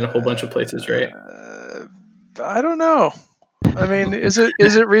wreck it in a whole bunch of places, right? I don't know. I mean, is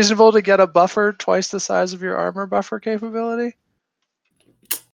it reasonable to get a buffer twice the size of your armor buffer capability?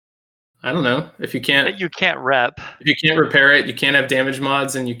 I don't know. If you can't You can't rep. repair it, you can't have damage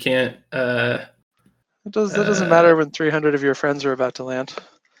mods, and you can't That doesn't matter when 300 of your friends are about to land.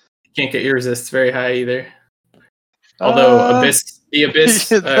 get your resists very high either. Although the Abyss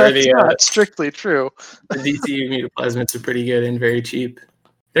that's or the not strictly true. the DCU Mutaplasmids are pretty good and very cheap.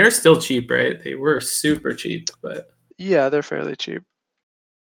 They're still cheap, right? They were super cheap, but Yeah, they're fairly cheap.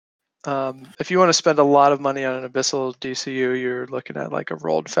 If you want to spend a lot of money on an Abyssal DCU, you're looking at like a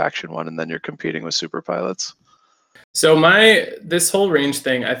rolled faction one, and then you're competing with super pilots. so this whole range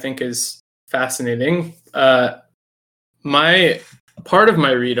thing I think is fascinating. My part of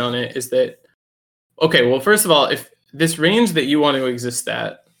my read on it is that, okay, well, first of all, if this range that you want to exist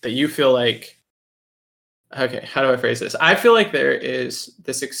at, that you feel like, okay, how do I phrase this? I feel like there is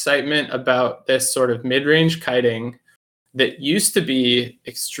this excitement about this sort of mid-range kiting that used to be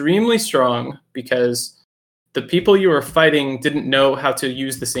extremely strong because the people you were fighting didn't know how to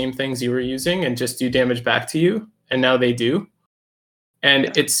use the same things you were using and just do damage back to you, and now they do.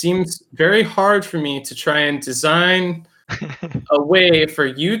 And it seems very hard for me to try and design a way for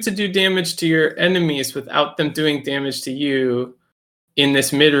you to do damage to your enemies without them doing damage to you in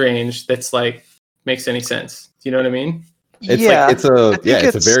this mid-range that's like makes any sense. Do you know what I mean? It's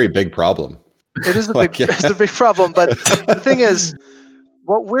a very big problem. It is a big it's a big problem, but the thing is,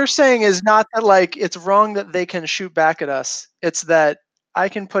 what we're saying is not that like it's wrong that they can shoot back at us. It's that I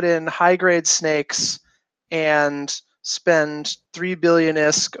can put in high grade snakes and spend 3 billion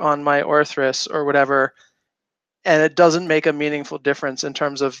ISK on my Orthrus or whatever, and it doesn't make a meaningful difference in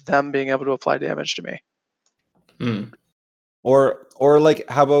terms of them being able to apply damage to me. Or like,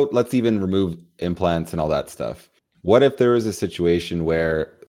 how about let's even remove implants and all that stuff. What if there was a situation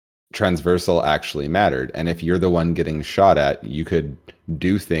where transversal actually mattered, and if you're the one getting shot at, you could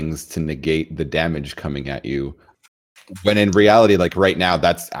do things to negate the damage coming at you, when in reality, like right now,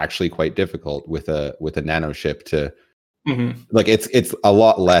 that's actually quite difficult with a nano ship to like it's a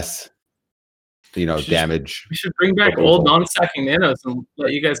lot less damage. We should bring back old non-stacking nanos and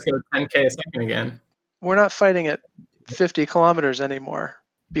let you guys go 10k a second again. We're not fighting at 50 kilometers anymore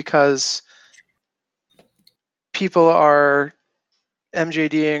because people are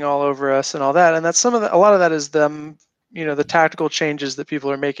MJDing all over us and all that, and that's a lot of that is them, the tactical changes that people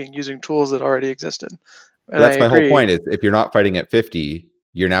are making using tools that already existed. And that's my whole point, is if you're not fighting at 50,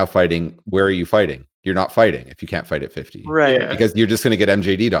 you're now fighting. Where are you fighting? You're not fighting if you can't fight at 50, right? Yeah. Because you're just going to get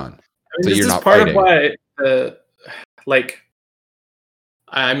MJD'd on. So you're not fighting. This is part of why,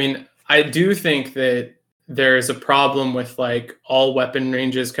 I do think that there's a problem with like all weapon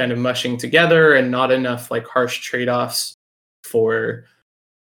ranges kind of mushing together and not enough like harsh trade-offs for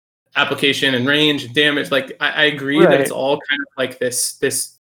application and range and damage. Like I agree that it's all kind of like this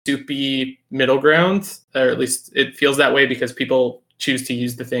soupy middle ground, or at least it feels that way because people choose to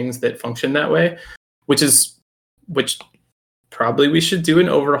use the things that function that way, which probably we should do an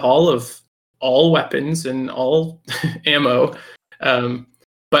overhaul of all weapons and all ammo.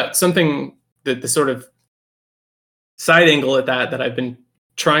 But something that the sort of side angle at that I've been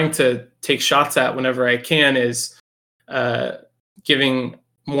trying to take shots at whenever I can is giving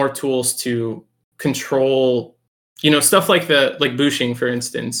more tools to control, stuff like bushing, for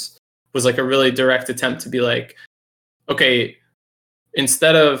instance, was like a really direct attempt to be like, okay,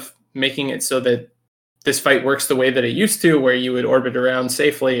 instead of making it so that this fight works the way that it used to, where you would orbit around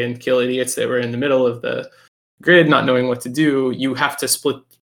safely and kill idiots that were in the middle of the grid not knowing what to do, you have to split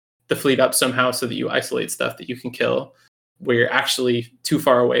the fleet up somehow so that you isolate stuff that you can kill where you're actually too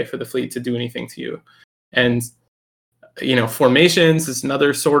far away for the fleet to do anything to you. And formations is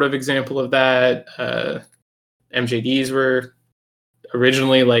another sort of example of that. MJDs were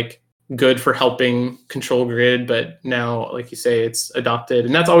originally like good for helping control grid, but now, like you say, it's adopted,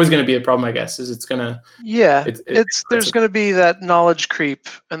 and that's always going to be a problem, I guess. Is it's gonna there's going to be that knowledge creep,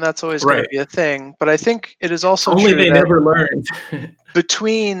 and that's always going to be a thing. But I think it is also only they never learned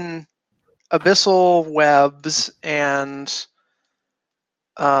between abyssal webs and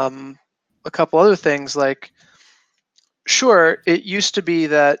a couple other things. Like, sure, it used to be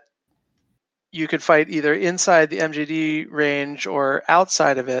that you could fight either inside the MJD range or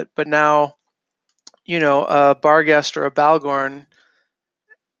outside of it, but now, a Barghest or a Balgorn,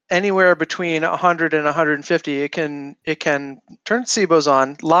 anywhere between 100 and 150, it can turn SIBOs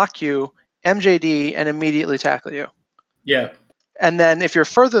on, lock you, MJD, and immediately tackle you. Yeah. And then if you're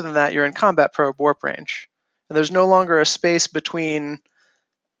further than that, you're in combat probe warp range. And there's no longer a space between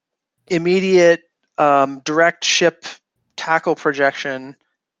immediate direct ship tackle projection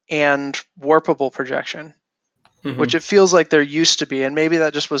and warpable projection, which it feels like there used to be. And maybe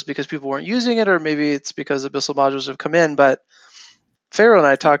that just was because people weren't using it, or maybe it's because abyssal modules have come in. But Pharaoh and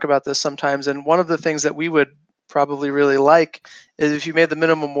I talk about this sometimes, and one of the things that we would probably really like is if you made the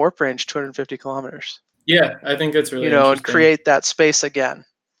minimum warp range 250 kilometers. Yeah, I think that's really and create that space again.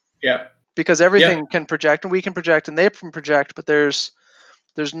 Yeah. because everything can project, and we can project, and they can project, but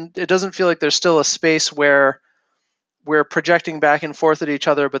it doesn't feel like there's still a space where we're projecting back and forth at each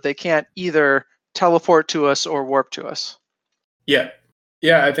other, but they can't either teleport to us or warp to us. Yeah,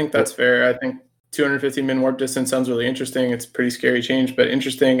 I think that's fair. I think 250 min warp distance sounds really interesting. It's a pretty scary change, but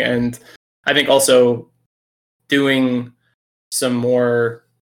interesting. And I think also doing some more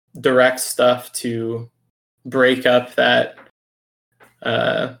direct stuff to break up that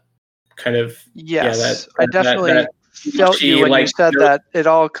kind of I definitely felt you when you said that it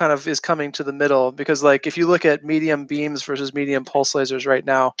all kind of is coming to the middle, because like if you look at medium beams versus medium pulse lasers right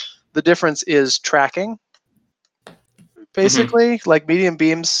now, the difference is tracking. Basically, like medium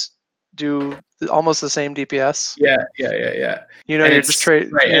beams do almost the same DPS. Yeah. You know, you just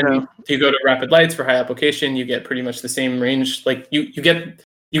trade. Right, and if you go to rapid lights for high application, you get pretty much the same range. Like you get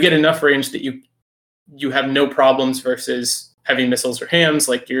enough range that you have no problems versus heavy missiles or hams.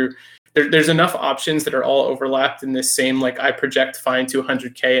 Like there's enough options that are all overlapped in this same, like I project fine to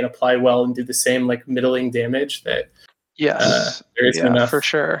 100k and apply well and do the same like middling damage that there isn't enough for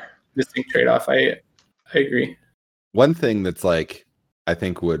sure. Distinct trade-off. I agree. One thing that's like I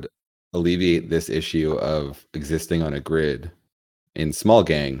think would alleviate this issue of existing on a grid in small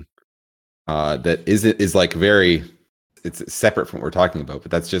gang that is like very, it's separate from what we're talking about,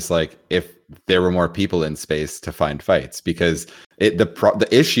 but that's just like if there were more people in space to find fights, because the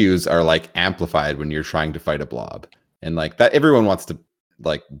issues are like amplified when you're trying to fight a blob, and like that everyone wants to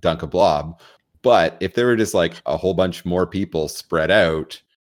like dunk a blob, but if there were just like a whole bunch more people spread out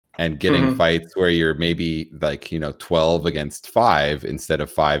and getting fights where you're maybe like 12 against 5 instead of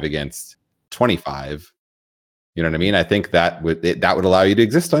 5 against 25, you know what I mean? I think that would allow you to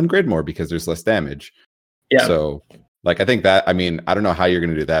exist on grid more because there's less damage. Yeah. So like I think that, I mean, I don't know how you're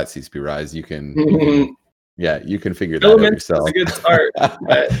going to do that, CCP Rise. You can figure that out yourself. It's a good start.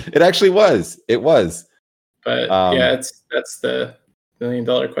 It actually was. It was. But that's the $1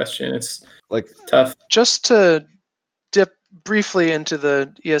 million question. It's like tough. Just to dip briefly into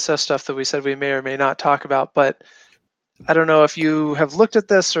the ESS stuff that we said we may or may not talk about, but I don't know if you have looked at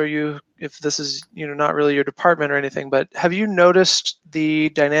this or if this is not really your department or anything, but have you noticed the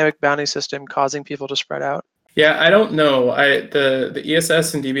dynamic bounty system causing people to spread out? Yeah, I don't know. The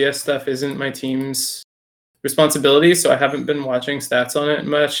ESS and DBS stuff isn't my team's responsibility, so I haven't been watching stats on it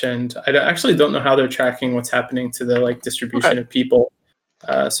much, and I actually don't know how they're tracking what's happening to the like distribution of people.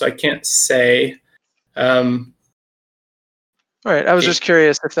 So I can't say. All right, I was just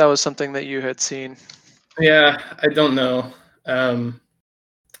curious if that was something that you had seen. Yeah, I don't know. And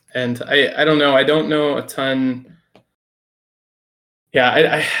I don't know. I don't know a ton.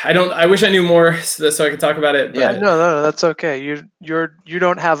 Yeah, I don't. I wish I knew more so I could talk about it. But... Yeah, no, that's okay. You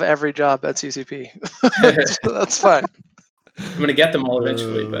don't have every job at CCP. That's fine. I'm gonna get them all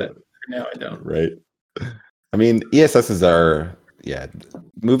eventually, but for now I don't. Right. I mean, ESSs are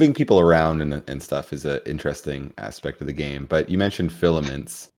moving people around and stuff is an interesting aspect of the game. But you mentioned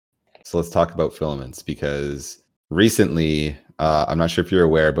filaments, so let's talk about filaments, because recently, I'm not sure if you're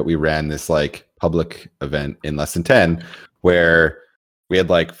aware, but we ran this like public event in Lesson 10 where we had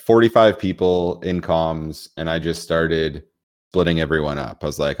like 45 people in comms, and I just started splitting everyone up. I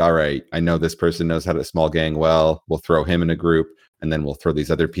was like, all right, I know this person knows how to small gang well. We'll throw him in a group, and then we'll throw these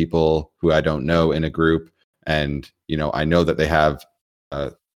other people who I don't know in a group. And, I know that they have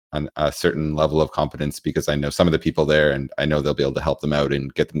a certain level of competence because I know some of the people there, and I know they'll be able to help them out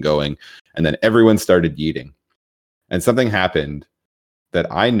and get them going. And then everyone started yeeting. And something happened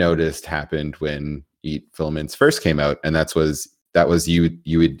that I noticed happened when Yeet filaments first came out, and that was you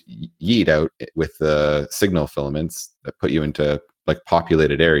would yeet out with the signal filaments that put you into like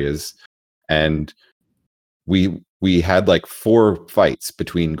populated areas, and we had like 4 fights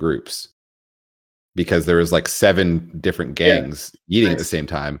between groups because there was like 7 different gangs yeeting at the same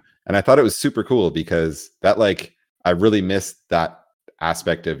time. And I thought it was super cool because that like I really missed that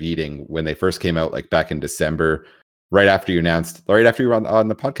aspect of yeeting when they first came out, like back in December, right after you were on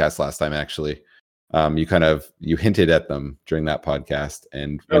the podcast last time, actually. You hinted at them during that podcast,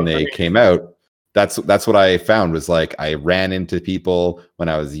 and when they came out, that's what I found was like I ran into people when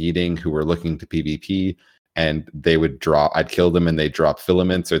I was yeeting who were looking to PvP, and I'd kill them and they'd drop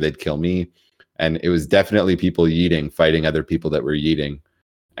filaments or they'd kill me, and it was definitely people yeeting fighting other people that were yeeting,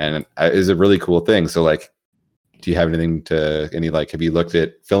 and it was a really cool thing. So like, do you have anything have you looked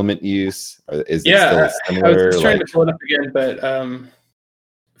at filament use? Is it still similar? I was trying to pull it up again, but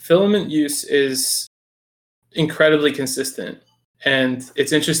filament use is incredibly consistent, and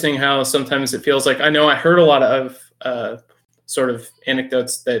it's interesting how sometimes it feels like I heard a lot of sort of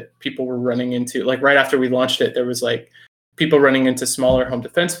anecdotes that people were running into, like right after we launched it, there was like people running into smaller home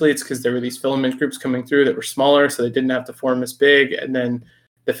defense fleets because there were these filament groups coming through that were smaller, so they didn't have to form as big. And then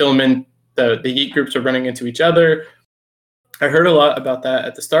the yeet groups are running into each other. I heard a lot about that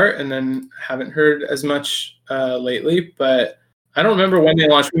at the start, and then haven't heard as much lately. But I don't remember when they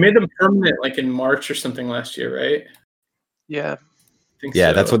launched. We made them permanent like in March or something last year, right? Yeah. Yeah,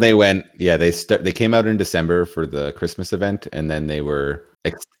 So. that's when they went. Yeah, they came out in December for the Christmas event, and then they were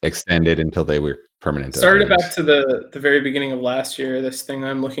extended until they were permanent. Started back to the very beginning of last year. This thing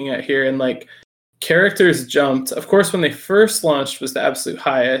I'm looking at here, and like characters jumped. Of course, when they first launched was the absolute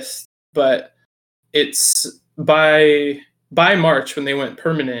highest, but it's by March when they went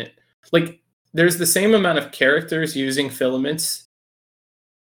permanent. Like there's the same amount of characters using filaments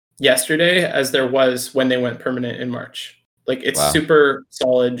yesterday as there was when they went permanent in March. Like it's super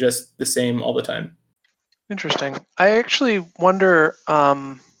solid, just the same all the time. Interesting. I actually wonder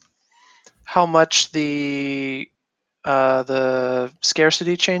how much the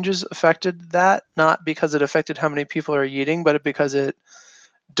scarcity changes affected that. Not because it affected how many people are yeeting, but because it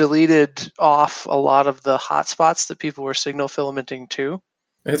deleted off a lot of the hotspots that people were signal filamenting to.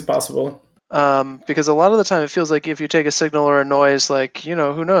 It's possible. Because a lot of the time it feels like if you take a signal or a noise, like, who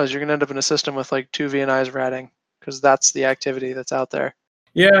knows, you're going to end up in a system with like 2 VNIs ratting. Because that's the activity that's out there.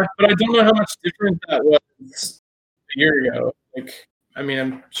 Yeah, but I don't know how much different that was a year ago. Like, I mean,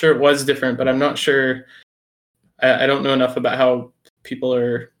 I'm sure it was different, but I'm not sure. I don't know enough about how people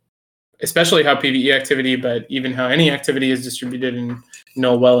are, especially how PvE activity, but even how any activity is distributed, and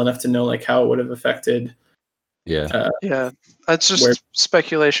know well enough to know like how it would have affected. Yeah. Yeah, that's just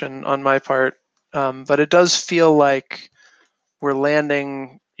speculation on my part. But it does feel like we're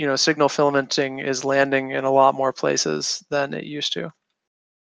landing. Signal filamenting is landing in a lot more places than it used to.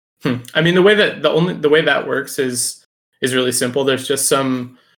 I mean, the way that works is really simple. There's just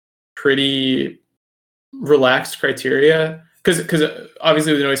some pretty relaxed criteria because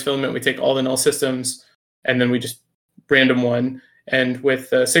obviously with noise filament we take all the null systems and then we just random one. And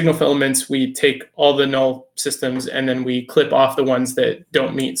with signal filaments we take all the null systems and then we clip off the ones that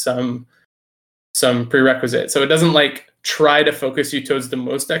don't meet some prerequisite. So it doesn't like try to focus you towards the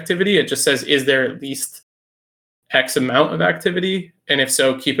most activity. It just says, is there at least X amount of activity? And if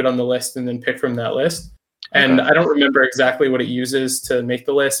so, keep it on the list and then pick from that list. And I don't remember exactly what it uses to make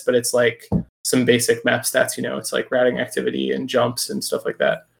the list, but it's like some basic map stats, it's like routing activity and jumps and stuff like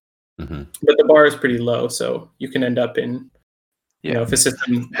that. Mm-hmm. But the bar is pretty low, so you can end up in, if a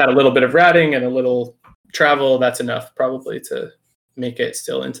system had a little bit of routing and a little travel, that's enough probably to make it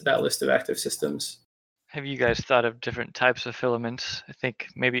still into that list of active systems. Have you guys thought of different types of filaments? I think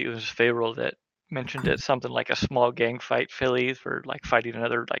maybe it was Favoril that mentioned it, something like a small gang fight Philly for like fighting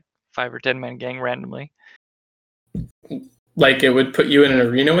another like 5 or 10 man gang randomly. Like it would put you in an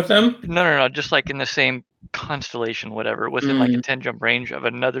arena with them? No, just like in the same constellation, whatever, within like a 10 jump range of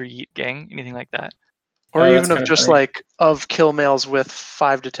another yeet gang, anything like that. Or even of just funny. Like of kill mails with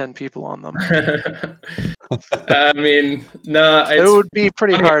 5 to 10 people on them. I mean, no, it would be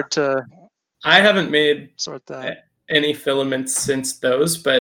pretty hard to. I haven't made sort that any filaments since those,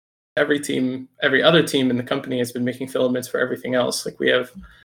 but every other team in the company has been making filaments for everything else. Like we have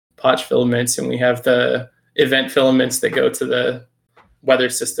Potch filaments and we have the event filaments that go to the weather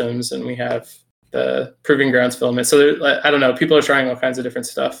systems and we have the proving grounds filaments. So I don't know, people are trying all kinds of different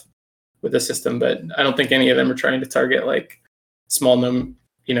stuff with the system, but I don't think any of them are trying to target like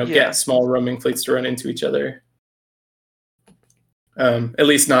get small roaming fleets to run into each other. At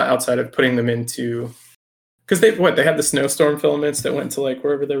least not outside of putting them into, because they had the snowstorm filaments that went to like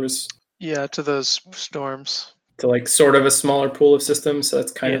wherever there was to those storms, to like sort of a smaller pool of systems. So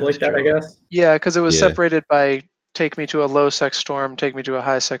that's kind of like that, I guess. Yeah, because it was separated by take me to a low sec storm, take me to a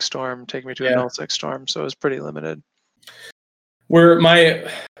high sec storm, take me to a null sec storm. So it was pretty limited. Where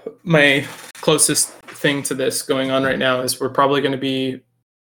my closest thing to this going on right now is we're probably going to be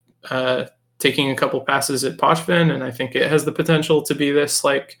taking a couple passes at Pochven, and I think it has the potential to be this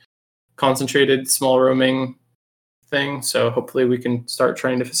like concentrated small roaming thing. So hopefully we can start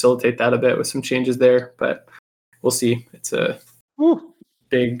trying to facilitate that a bit with some changes there, but we'll see. It's a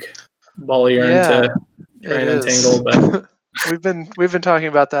big ball of yarn to try and untangle, but we've been talking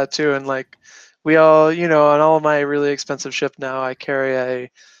about that too. And like we all, on all of my really expensive ship now, I carry a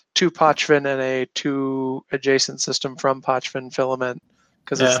 2 Pochven and a 2 adjacent system from Pochven filament.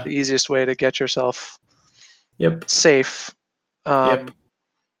 Because it's the easiest way to get yourself safe. But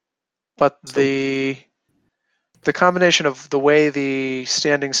the combination of the way the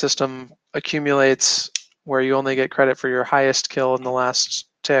standing system accumulates, where you only get credit for your highest kill in the last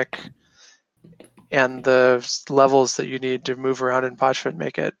tick, and the levels that you need to move around in Pochven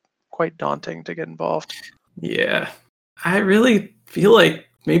make it quite daunting to get involved. Yeah. I really feel like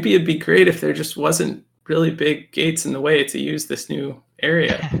maybe it'd be great if there just wasn't really big gates in the way to use this new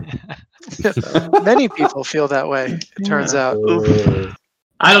area. Many people feel that way. It turns out.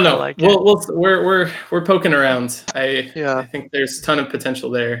 I don't know. I like we're poking around. I Yeah. think there's a ton of potential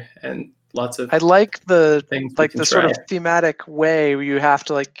there and lots of I like the things we like can the sort try. of thematic way where you have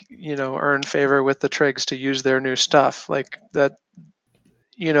to earn favor with the Trigs to use their new stuff. Like that,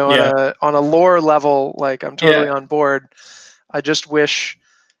 on a lore level, like I'm totally on board. I just wish,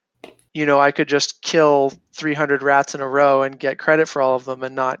 I could just kill 300 rats in a row and get credit for all of them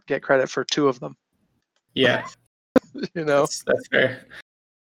and not get credit for 2 of them. Yeah. That's fair.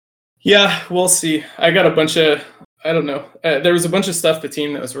 Yeah, we'll see. I got a bunch of, I don't know. There was a bunch of stuff the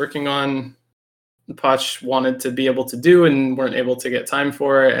team that was working on, Poch wanted to be able to do and weren't able to get time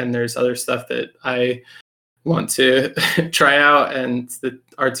for. And there's other stuff that I want to try out and that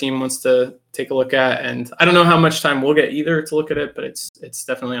our team wants to take a look at. And I don't know how much time we'll get either to look at it, but it's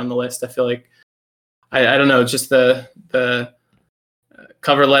definitely on the list. I feel like, I don't know, just the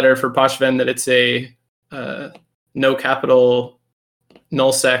cover letter for Pochven that it's a no capital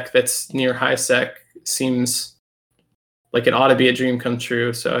null sec that's near high sec seems like it ought to be a dream come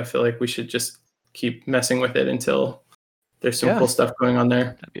true. So I feel like we should just keep messing with it until there's some cool stuff going on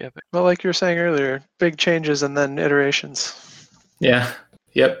there. That'd be epic. well, like you were saying earlier, big changes and then iterations. Yeah.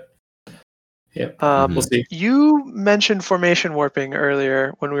 Yep. We'll see. You mentioned formation warping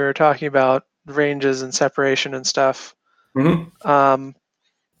earlier when we were talking about ranges and separation and stuff. Mm-hmm.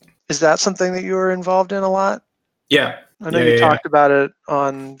 Is that something that you were involved in a lot? Yeah. I know you talked about it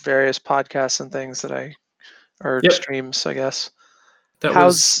on various podcasts and things or streams, I guess.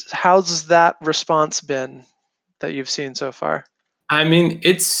 How's that response been that you've seen so far? I mean,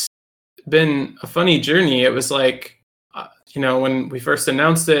 it's been a funny journey. It was like, when we first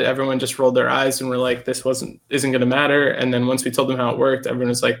announced it, everyone just rolled their eyes and were like, this isn't going to matter. And then once we told them how it worked, everyone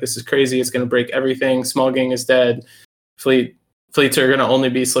was like, this is crazy. It's going to break everything. Small gang is dead. Fleets are going to only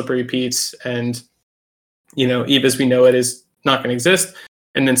be slippery Pete's. And, Eve as we know it is not going to exist.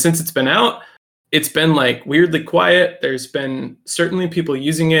 And then since it's been out, it's been like weirdly quiet. There's been certainly people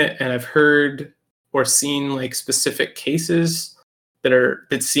using it. And I've heard or seen like specific cases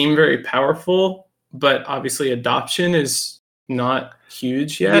that seem very powerful, but obviously adoption is not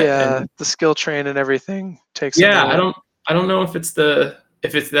huge yet. Yeah, and the skill train and everything takes. I don't know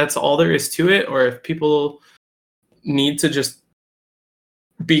if that's all there is to it, or if people need to just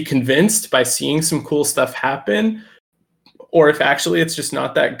be convinced by seeing some cool stuff happen, or if actually it's just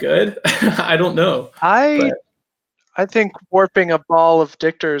not that good. I don't know. I think warping a ball of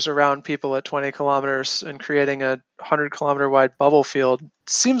dictors around people at 20 kilometers and creating a 100-kilometer wide bubble field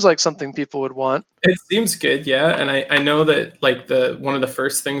seems like something people would want. It seems good, yeah. And I know that like one of the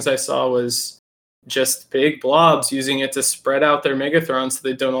first things I saw was just big blobs using it to spread out their Megathrons so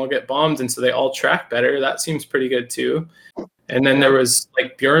they don't all get bombed and so they all track better. That seems pretty good too. And then there was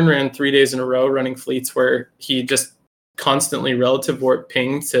like Bjorn ran 3 days in a row running fleets where he just constantly relative warp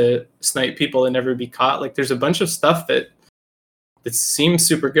ping to snipe people and never be caught. Like there's a bunch of stuff that seems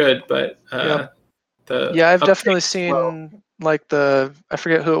super good, but I've definitely seen like I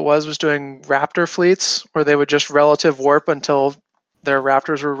forget who it was doing raptor fleets where they would just relative warp until their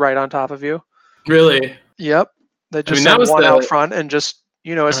raptors were right on top of you. Really? Yep. They just sent one out front and just,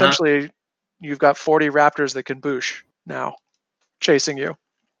 essentially you've got 40 raptors that can boosh now chasing you.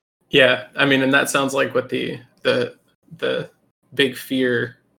 Yeah. I mean, and that sounds like what the big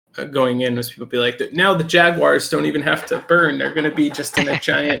fear going in was people be like, now the Jaguars don't even have to burn. They're going to be just in a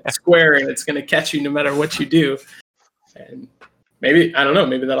giant square and it's going to catch you no matter what you do. And maybe, I don't know,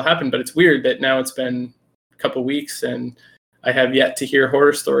 maybe that'll happen, but it's weird that now it's been a couple weeks and I have yet to hear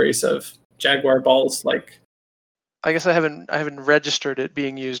horror stories of Jaguar balls. Like, I guess I haven't registered it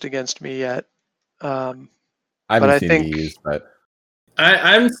being used against me yet. I haven't seen it used, but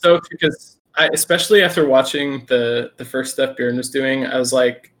I'm stoked because especially after watching the first stuff Bjorn was doing, I was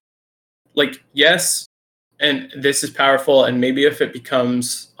like, yes, and this is powerful, and maybe if it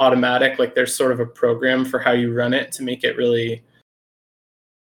becomes automatic, like there's sort of a program for how you run it to make it really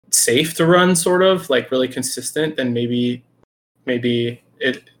safe to run, sort of like really consistent, then maybe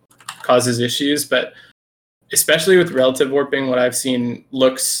it causes issues. But especially with relative warping, what I've seen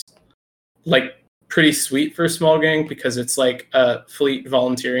looks like pretty sweet for a small gang because it's like a fleet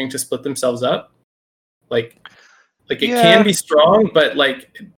volunteering to split themselves up. Like it can be strong, but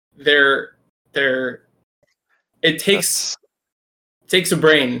like it takes a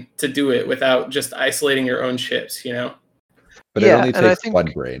brain to do it without just isolating your own ships, But it only takes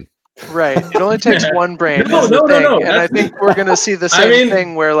one brain. Right. It only takes one brain. No. And I think we're going to see the same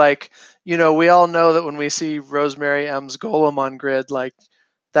thing where like we all know that when we see Rosemary M's Golem on grid, like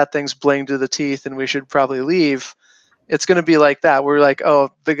that thing's bling to the teeth and we should probably leave. It's going to be like that. We're like, oh,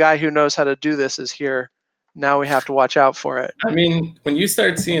 the guy who knows how to do this is here. Now we have to watch out for it. I mean, when you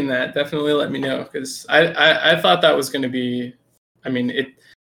start seeing that, definitely let me know, because I thought that was going to be,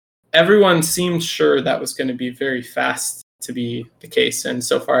 everyone seemed sure that was going to be very fast to be the case, and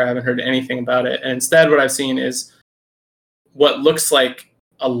so far I haven't heard anything about it. And instead, what I've seen is what looks like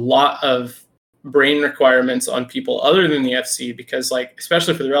a lot of brain requirements on people other than the FC, because like,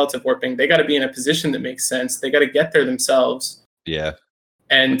 especially for the relative warping, they got to be in a position that makes sense. They got to get there themselves. Yeah.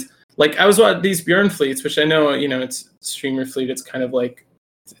 And like, I was watching these Bjorn fleets, which I know, it's streamer fleet. It's kind of like,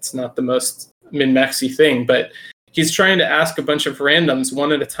 it's not the most min-maxy thing, but he's trying to ask a bunch of randoms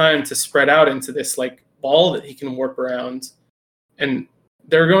one at a time to spread out into this like ball that he can warp around. And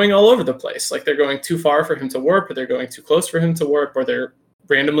they're going all over the place. Like, they're going too far for him to warp, or they're going too close for him to warp, or they're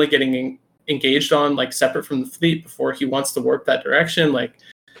randomly getting engaged on like separate from the fleet before he wants to warp that direction. Like,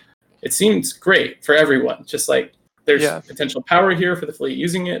 it seems great for everyone. Just like, there's potential power here for the fleet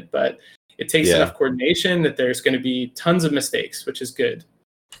using it, but it takes enough coordination that there's going to be tons of mistakes, which is good.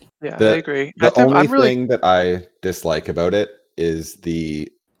 Yeah, I agree. The only thing that I dislike about it is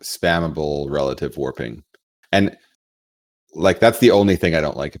the spammable relative warping. And like, that's the only thing I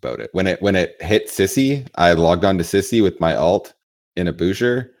don't like about it. When it hit Sissy, I logged on to Sissy with my alt in a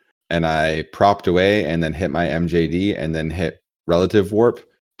Boucher, and I propped away and then hit my MJD and then hit relative warp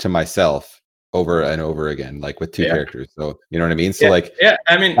to myself over and over again, like with two characters. So you know what I mean? So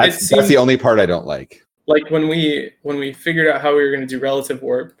that's the only part I don't like. Like, when we figured out how we were going to do relative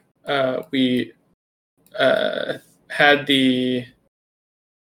warp, we had the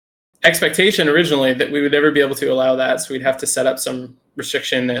expectation originally that we would never be able to allow that. So we'd have to set up some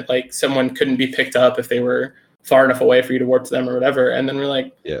restriction that like someone couldn't be picked up if they were far enough away for you to warp to them or whatever. And then we're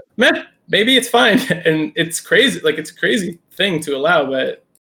like, man, maybe it's fine. And it's crazy. Like, it's a crazy thing to allow, but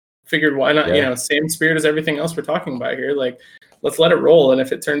figured why not, same spirit as everything else we're talking about here. Like, let's let it roll. And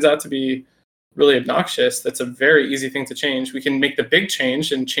if it turns out to be really obnoxious, that's a very easy thing to change. We can make the big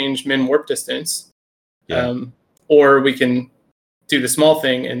change and change min warp distance. Or we can do the small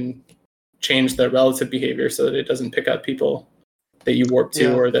thing and change the relative behavior so that it doesn't pick up people that you warp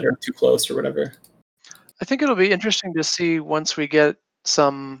to or that are too close or whatever. I think it'll be interesting to see once we get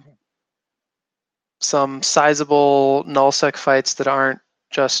some sizable nullsec fights that aren't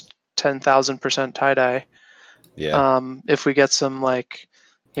just 10,000% tie-dye. If we get some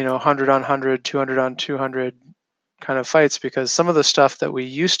 100 on 100, 200 on 200 kind of fights, because some of the stuff that we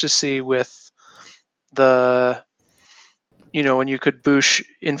used to see with the, when you could boosh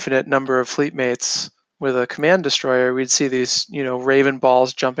infinite number of fleet mates with a command destroyer, we'd see these, Raven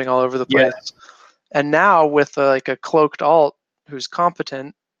balls jumping all over the place. And now with a cloaked alt who's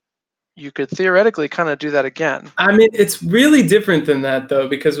competent, you could theoretically kind of do that again. I mean, it's really different than that, though,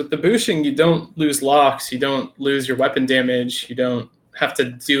 because with the booshing, you don't lose locks, you don't lose your weapon damage, you don't have to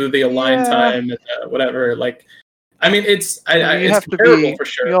do the align time and whatever. Like, I mean, it's have to be for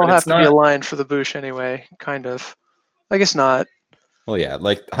sure. You all have to be aligned for the boosh anyway, kind of. I guess not. Well, yeah,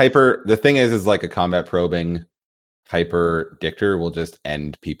 like hyper. The thing is like a combat probing hyper dictor will just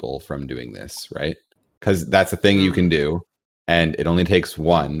end people from doing this, right? Because that's a thing you can do, and it only takes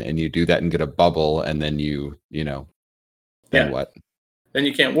one, and you do that and get a bubble, and then then what? Then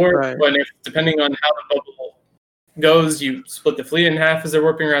you can't warp. Right. But depending on how the bubble goes, you split the fleet in half as they're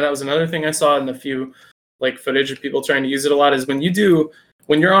warping around. That was another thing I saw in the few footage of people trying to use it a lot, is when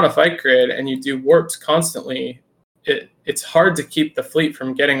you're on a fight grid and you do warps constantly, it's hard to keep the fleet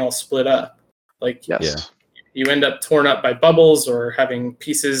from getting all split up. You end up torn up by bubbles or having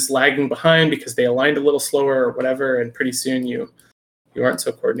pieces lagging behind because they aligned a little slower or whatever, and pretty soon you aren't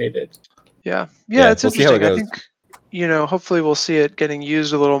so coordinated. It's interesting. I think hopefully we'll see it getting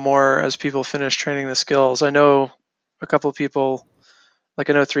used a little more as people finish training the skills. I know a couple of people, I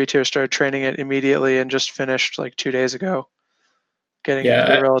know 3-tier started training it immediately and just finished 2 days ago, getting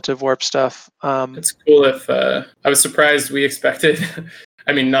into the relative warp stuff. It's cool. If I was surprised, we expected,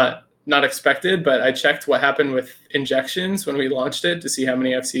 I mean, not expected, but I checked what happened with injections when we launched it to see how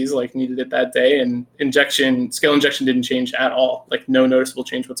many FCs needed it that day, and skill injection didn't change at all, no noticeable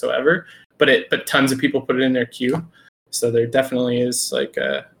change whatsoever. But tons of people put it in their queue, so there definitely is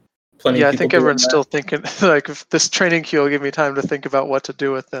plenty. Yeah, of people I think everyone's still thinking if this training queue will give me time to think about what to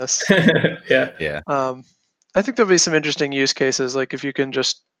do with this. Yeah. I think there'll be some interesting use cases, if you can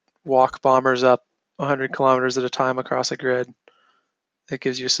just walk bombers up 100 kilometers at a time across a grid. It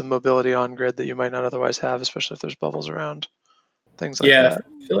gives you some mobility on grid that you might not otherwise have, especially if there's bubbles around. Things like that.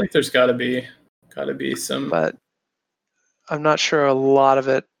 I feel like there's gotta be some. But I'm not sure a lot of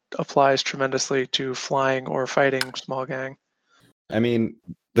it applies tremendously to flying or fighting small gang. I mean,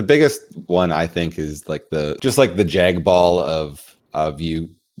 the biggest one I think is like the jag ball of you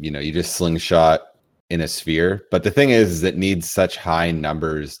just slingshot in a sphere. But the thing is it needs such high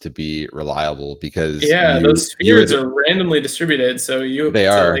numbers to be reliable because those spheres are randomly distributed, so they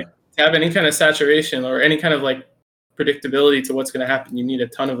are. Like, to have any kind of saturation or any kind of like predictability to what's going to happen, you need a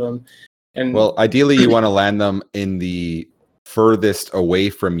ton of them. And well, ideally you want to land them in the furthest away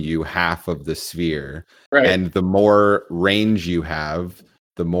from you half of the sphere, right. And the more range you have,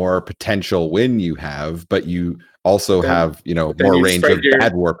 the more potential win you have, but you also have more range of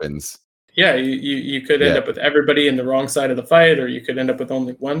bad weapons. Yeah, you could end up with everybody in the wrong side of the fight, or you could end up with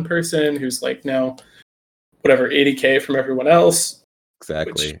only one person who's like now whatever 80k from everyone else.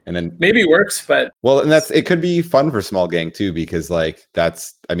 Exactly. And then maybe works, but and it could be fun for small gang too, because like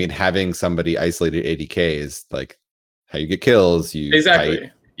having somebody isolated 80k is like how you get kills. You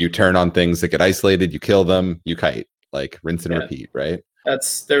kite, you turn on things that get isolated, you kill them, you kite, like rinse and repeat, right?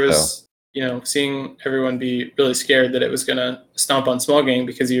 Seeing everyone be really scared that it was gonna stomp on small gang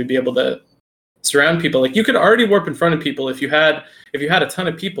because you would be able to surround people. Like you could already warp in front of people if you had a ton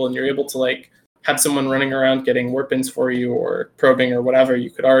of people and you're able to like have someone running around getting warp-ins for you or probing or whatever.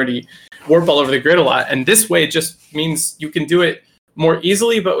 You could already warp all over the grid a lot, and this way just means you can do it more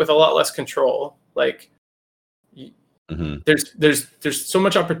easily, but with a lot less control. Like there's so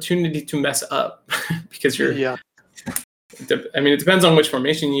much opportunity to mess up because you're. Yeah. I mean, it depends on which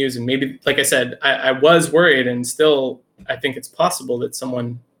formation you use, and maybe, like I said, I was worried, and still, I think it's possible that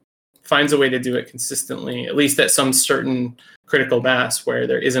someone finds a way to do it consistently, at least at some certain critical mass where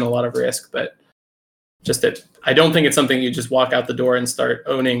there isn't a lot of risk. But just that, I don't think it's something you just walk out the door and start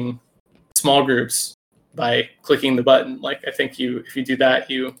owning small groups by clicking the button. Like, I think if you do that,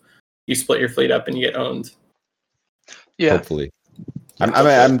 you split your fleet up and you get owned. Yeah, hopefully.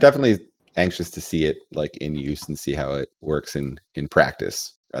 I'm definitely anxious to see it like in use and see how it works in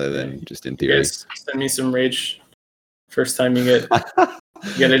practice rather than just in theory. Send me some rage first time you get a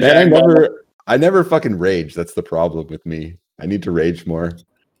Man, I never fucking rage. That's the problem with me. I need to rage more.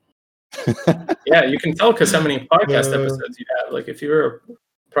 Yeah, you can tell because how many podcast episodes you have. Like if you were a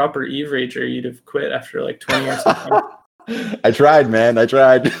proper Eve rager, you'd have quit after like 20 or something. I tried, man. I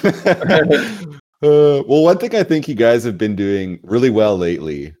tried. Well, one thing I think you guys have been doing really well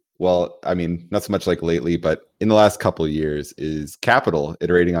lately, well, I mean, not so much like lately, but in the last couple of years, is Capital,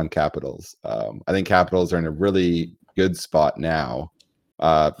 iterating on Capitals. I think Capitals are in a really good spot now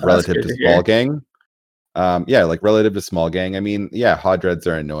relative to Small Gang. Like relative to Small Gang. I mean, Hodreds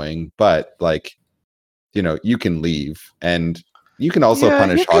are annoying, but like, you can leave and you can also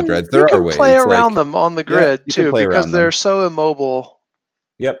punish Hodreds. There are ways. Play around them on the grid too, because they're so immobile.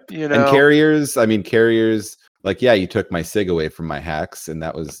 Yep. And carriers, like, you took my SIG away from my hacks, and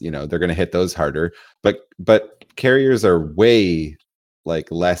that was, they're going to hit those harder. But carriers are way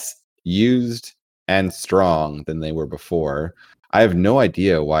like less used and strong than they were before. I have no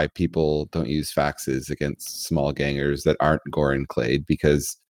idea why people don't use faxes against small gangers that aren't Goran Clade,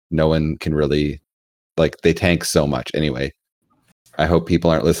 because no one can really, like, they tank so much. Anyway, I hope people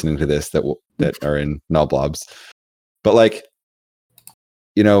aren't listening to this that are in Nullblobs. But like,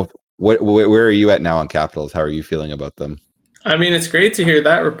 where are you at now on Capitals? How are you feeling about them? I mean, it's great to hear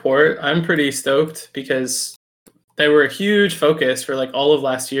that report. I'm pretty stoked because they were a huge focus for like all of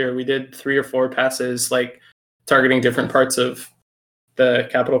last year. We did 3 or 4 passes, like targeting different parts of the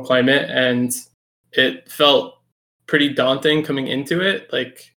Capital climate, and it felt pretty daunting coming into it.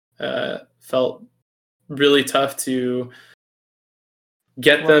 Like, felt really tough to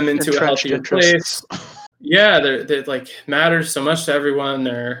get them into a healthier place. Yeah, they're like matters so much to everyone.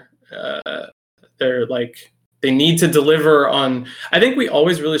 They're like, they need to deliver on. I think we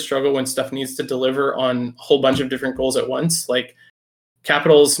always really struggle when stuff needs to deliver on a whole bunch of different goals at once. Like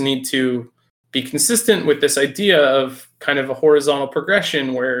Capitals need to be consistent with this idea of kind of a horizontal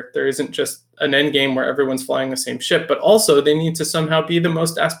progression where there isn't just an end game where everyone's flying the same ship, but also they need to somehow be the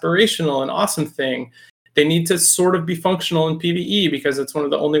most aspirational and awesome thing. They need to sort of be functional in PvE because it's one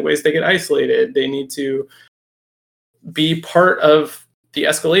of the only ways they get isolated. They need to be part of the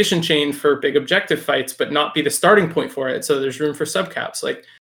escalation chain for big objective fights, but not be the starting point for it. So there's room for subcaps. Like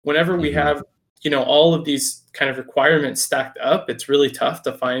whenever we have, all of these kind of requirements stacked up, it's really tough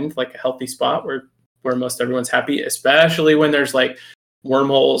to find like a healthy spot where most everyone's happy, especially when there's like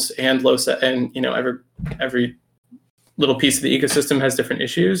wormholes and LOSA and, every little piece of the ecosystem has different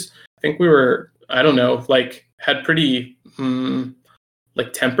issues. I think we were, had pretty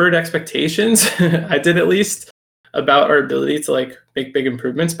tempered expectations. I did, at least, about our ability to like make big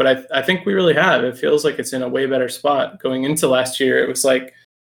improvements, but I think we really have. It feels like it's in a way better spot. Going into last year, it was like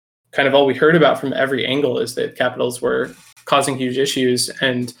kind of all we heard about from every angle is that capitals were causing huge issues,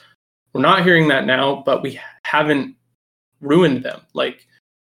 and we're not hearing that now, but we haven't ruined them. Like,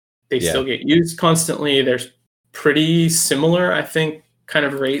 they still get used constantly. There's pretty similar, I think, kind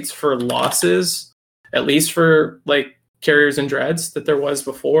of rates for losses, at least for like carriers and dreads, that there was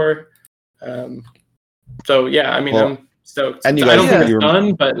before. So yeah, I mean, I'm stoked. And I don't think it's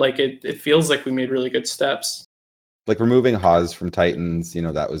done, but like it feels like we made really good steps. Like removing Haas from Titans, you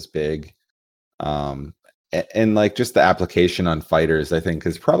know, that was big. And like just the application on fighters, I think,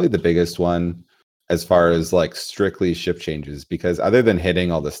 is probably the biggest one as far as like strictly ship changes, because other than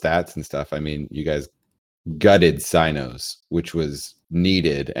hitting all the stats and stuff, I mean, you guys gutted Sinos, which was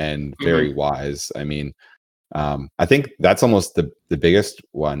needed and very wise. I mean, I think that's almost the biggest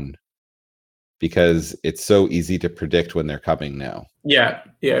one, because it's so easy to predict when they're coming now. Yeah.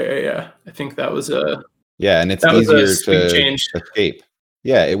 I think that was a and it's easier to escape.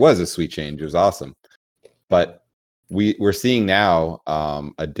 Yeah, it was a sweet change. It was awesome. But we're seeing now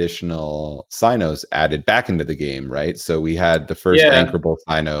additional Sinos added back into the game, right? So we had the first anchorable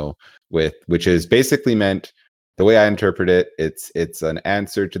Sino which is basically meant, the way I interpret it, it's an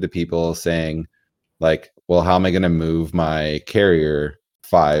answer to the people saying, like, well, how am I going to move my carrier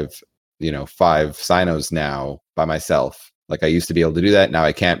 5 Sinos now by myself? Like, I used to be able to do that. Now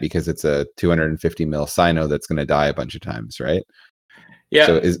I can't, because it's a 250 mil Sino that's going to die a bunch of times, right? Yeah.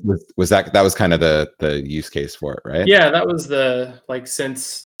 So was that was kind of the use case for it, right? Yeah, that was the, like,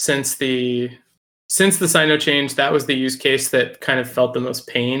 since the Sino change, that was the use case that kind of felt the most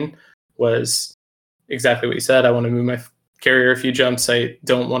pain, was exactly what you said. I want to move my carrier a few jumps. I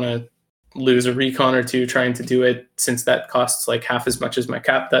don't want to lose a recon or two trying to do it, since that costs like half as much as my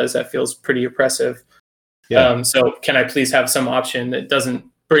cap does. That feels pretty oppressive. Yeah. So can I please have some option that doesn't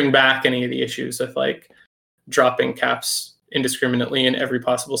bring back any of the issues of like dropping caps indiscriminately in every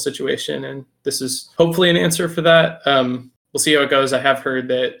possible situation? And this is hopefully an answer for that. We'll see how it goes. I have heard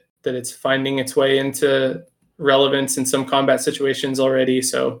that it's finding its way into relevance in some combat situations already.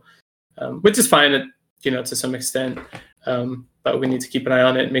 So, which is fine, to some extent. But we need to keep an eye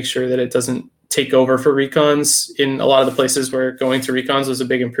on it and make sure that it doesn't take over for recons in a lot of the places where going to recons was a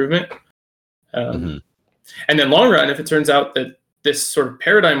big improvement. And then long run, if it turns out that this sort of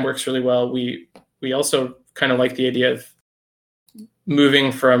paradigm works really well, we also kind of like the idea of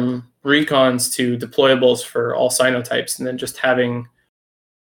moving from recons to deployables for all Sino types, and then just having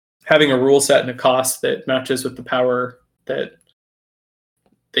a rule set and a cost that matches with the power that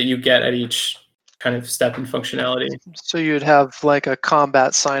you get at each kind of step in functionality. So you'd have like a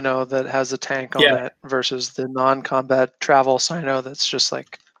combat Sino that has a tank on it versus the non-combat travel Sino that's just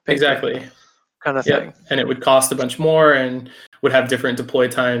like exactly kind of thing. And it would cost a bunch more and would have different deploy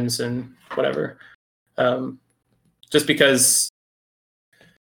times and whatever. Just because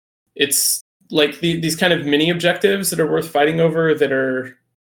it's like these kind of mini objectives that are worth fighting over,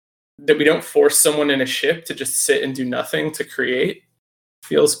 that we don't force someone in a ship to just sit and do nothing to create,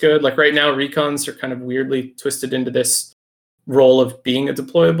 feels good. Like right now, recons are kind of weirdly twisted into this role of being a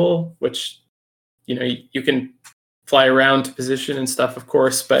deployable, which, you can fly around to position and stuff, of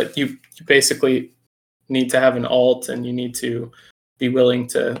course, but you basically need to have an alt, and you need to be willing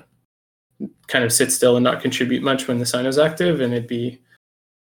to kind of sit still and not contribute much when the Sino's active. And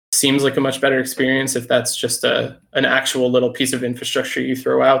seems like a much better experience if that's just an actual little piece of infrastructure you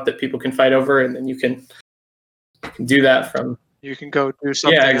throw out that people can fight over, and then you can do that from. You can go do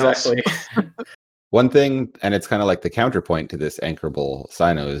something else. Exactly. One thing, and it's kind of like the counterpoint to this anchorable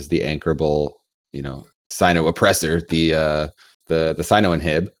Sino, is the anchorable, Sino oppressor, the Sino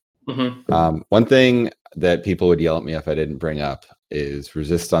inhib. One thing that people would yell at me if I didn't bring up is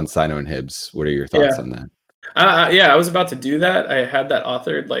resist on Sino inhibs. What are your thoughts on that? I was about to do that. I had that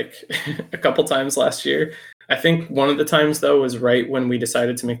authored like a couple times last year. I think one of the times though was right when we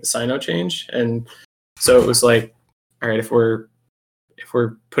decided to make the Sino change, and so it was like, all right, if we're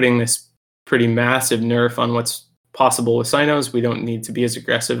putting this pretty massive nerf on what's possible with Sinos, we don't need to be as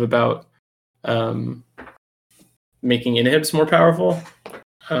aggressive about making inhibs more powerful,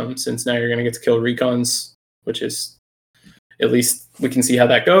 since now you're going to get to kill recons, which is, at least we can see how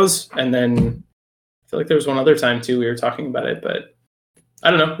that goes. And then I feel like there was one other time too we were talking about it, but I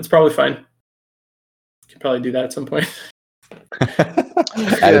don't know. It's probably fine. Could probably do that at some point.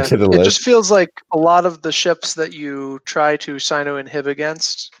 Add it to the list. It just feels like a lot of the ships that you try to Sino inhib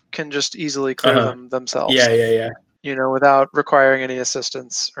against can just easily clear them themselves. Yeah. Without requiring any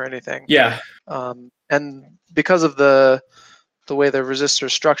assistance or anything. Yeah. And because of the way the resistor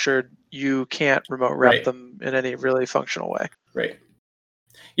is structured, you can't remote rep them in any really functional way. Right.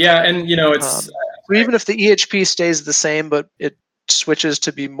 Yeah, and it's even if the EHP stays the same, but it switches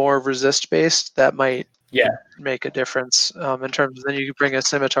to be more resist based, that might Yeah. make a difference in terms of then you could bring a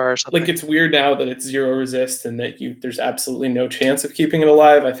scimitar or something. Like, it's weird now that it's 0 resist and that there's absolutely no chance of keeping it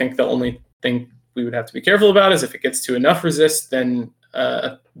alive. I think the only thing we would have to be careful about is if it gets to enough resist, then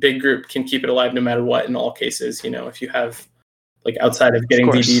a big group can keep it alive no matter what in all cases, if you have, like, outside of getting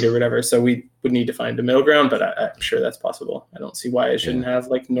DD'd or whatever. So we would need to find a middle ground, but I'm sure that's possible. I don't see why it shouldn't have,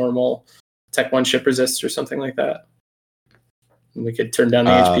 like, normal Tech 1 ship resist or something like that. And we could turn down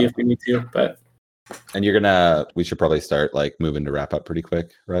the HP if we need to, but... And we should probably start, like, moving to wrap up pretty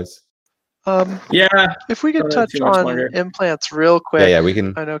quick, Rise. Yeah. If we could touch on implants real quick. Yeah, we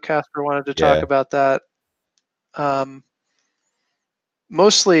can. I know Casper wanted to talk about that.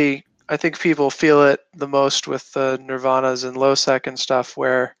 Mostly, I think people feel it the most with the Nirvanas and Lowsec and stuff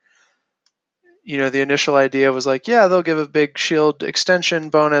where, the initial idea was like, yeah, they'll give a big shield extension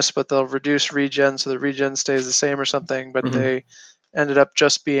bonus, but they'll reduce regen so the regen stays the same or something. But they ended up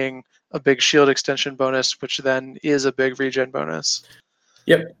just being a big shield extension bonus, which then is a big regen bonus.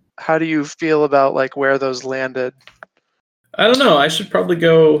 Yep. How do you feel about, like, where those landed? I don't know. I should probably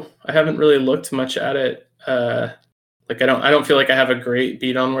go. I haven't really looked much at it. Like, I don't feel like I have a great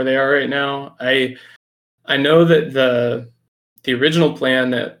beat on where they are right now. I know that the original plan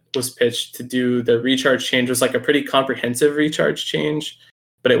that was pitched to do the recharge change was like a pretty comprehensive recharge change,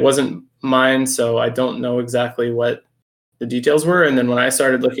 but it wasn't mine, so I don't know exactly what the details were. And then when I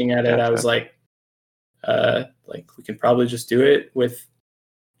started looking at it, I was like we could probably just do it with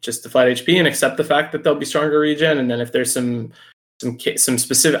just the flat HP and accept the fact that there'll be stronger regen. And then if there's some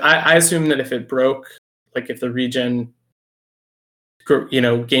specific, I assume that if it broke, like if the regen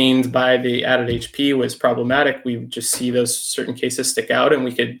gained by the added HP was problematic, we would just see those certain cases stick out and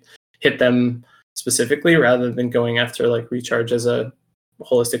we could hit them specifically rather than going after, like, recharge as a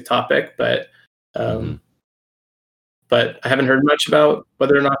holistic topic. But but I haven't heard much about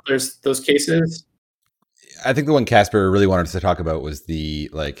whether or not there's those cases. I think the one Casper really wanted us to talk about was the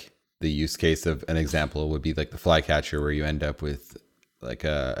use case of an example would be like the Flycatcher, where you end up with like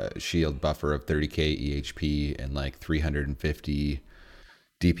a shield buffer of 30k EHP and like 350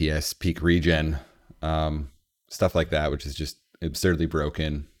 DPS peak regen, stuff like that, which is just absurdly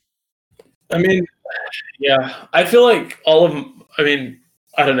broken. I mean, yeah, I feel like all of them,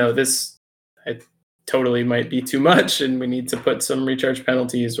 I don't know, it totally might be too much and we need to put some recharge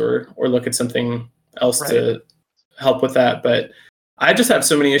penalties or look at something else to help with that. But I just have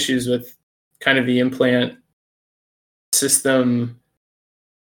so many issues with kind of the implant system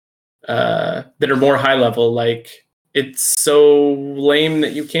that are more high level. Like, it's so lame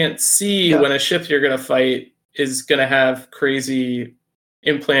that you can't see when a ship you're going to fight is going to have crazy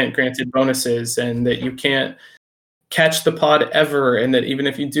implant granted bonuses, and that you can't catch the pod ever, and that even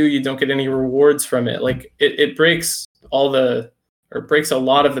if you do, you don't get any rewards from it. Like, it breaks breaks a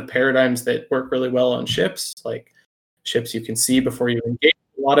lot of the paradigms that work really well on ships. Like, ships you can see before you engage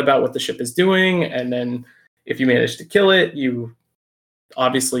a lot about what the ship is doing, and then if you manage to kill it, you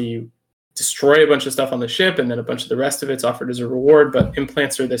destroy a bunch of stuff on the ship, and then a bunch of the rest of it's offered as a reward. But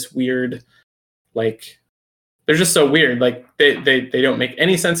implants are this weird, like, they're just so weird. Like, they don't make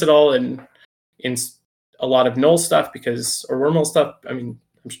any sense at all in a lot of null stuff or wormhole stuff.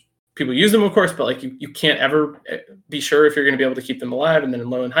 People use them, of course, but like you can't ever be sure if you're going to be able to keep them alive. And then in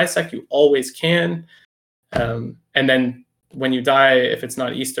low and high sec, you always can. And then when you die, if it's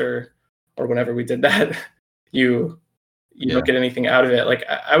not Easter or whenever we did that, you don't get anything out of it. Like,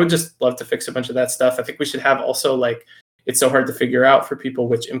 I would just love to fix a bunch of that stuff. I think we should have also, like, it's so hard to figure out for people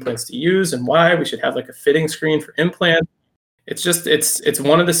which implants to use and why. We should have like a fitting screen for implant. It's just, it's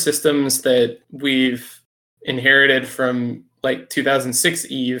one of the systems that we've inherited from like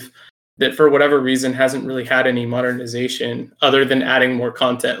 2006 Eve that for whatever reason hasn't really had any modernization other than adding more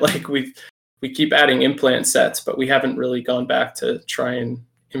content. Like, we keep adding implant sets, but we haven't really gone back to try and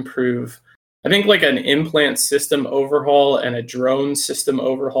improve. I think like an implant system overhaul and a drone system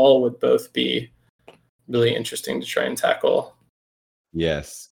overhaul would both be really interesting to try and tackle.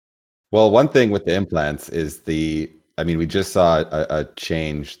 Yes. Well, one thing with the implants is we just saw a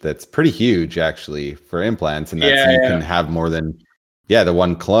change that's pretty huge actually for implants, and that's can have more than the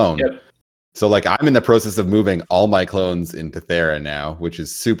one clone. Yep. So like, I'm in the process of moving all my clones into Thera now, which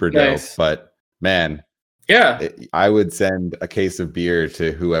is super dope. But man, I would send a case of beer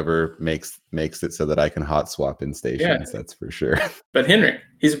to whoever makes it so that I can hot swap in stations. That's for sure. But Henry,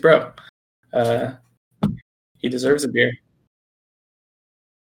 he's a bro. He deserves a beer.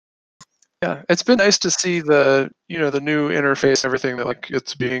 Yeah, it's been nice to see the new interface, everything that like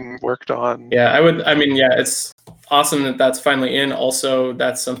it's being worked on. Yeah, it's awesome that that's finally in. Also,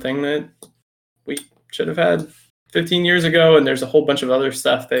 that's something that we should have had 15 years ago, and there's a whole bunch of other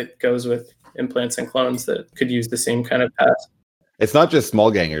stuff that goes with implants and clones that could use the same kind of path. It's not just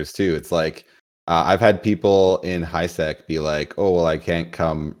small gangers too. It's like I've had people in HiSec be like, "Oh, well, I can't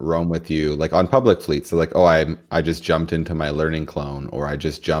come roam with you," like on public fleets. So like, "Oh, I just jumped into my learning clone, or I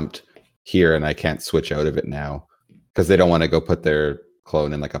just jumped here and I can't switch out of it now," because they don't want to go put their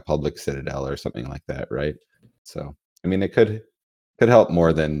clone in like a public citadel or something like that, right? So I mean, it could help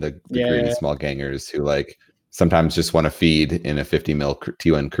more than the greedy small gangers who like sometimes just want to feed in a 50 mil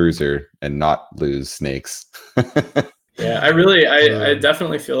T1 cruiser and not lose snakes. Yeah, I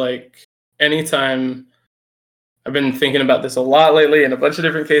definitely feel like anytime, I've been thinking about this a lot lately in a bunch of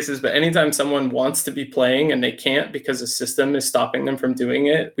different cases, but anytime someone wants to be playing and they can't because the system is stopping them from doing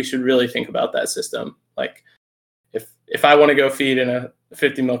it, we should really think about that system. Like if I want to go feed in a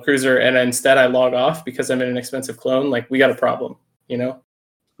 50 mil cruiser and instead I log off because I'm in an expensive clone, like we got a problem, you know?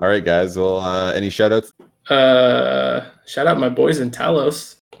 All right, guys. Well, any shout outs? Shout out my boys in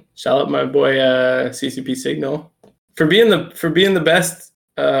Talos. Shout out my boy CCP Signal for being the best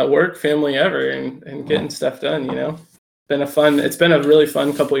work family ever and getting stuff done. You know, it's been a really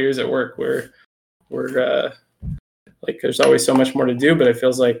fun couple of years at work where we're like there's always so much more to do, but it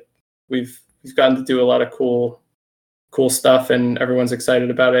feels like we've gotten to do a lot of cool stuff and everyone's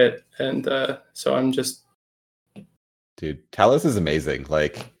excited about it. And so I'm just, dude, Talos is amazing.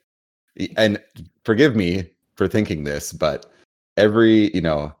 Like, and forgive me for thinking this, but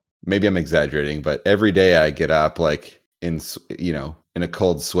maybe I'm exaggerating, but every day I get up like in a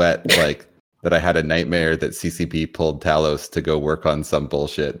cold sweat, like that I had a nightmare that CCP pulled Talos to go work on some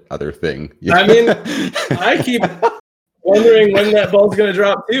bullshit other thing. I mean, I keep wondering when that ball's going to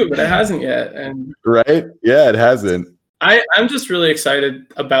drop too, but it hasn't yet. And right? Yeah, it hasn't. I'm just really excited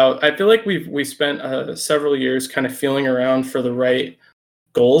about, I feel like we spent several years kind of feeling around for the right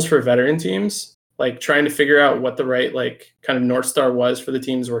goals for veteran teams, like trying to figure out what the right like kind of North Star was for the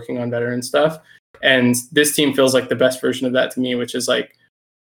teams working on veteran stuff. And this team feels like the best version of that to me, which is like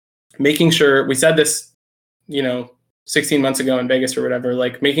making sure, we said this, 16 months ago in Vegas or whatever,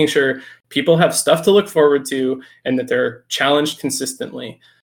 like making sure people have stuff to look forward to and that they're challenged consistently.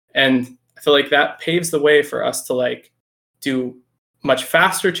 And I feel like that paves the way for us to like do much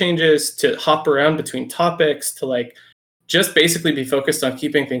faster changes, to hop around between topics, to like just basically be focused on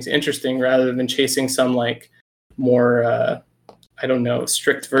keeping things interesting rather than chasing some like more,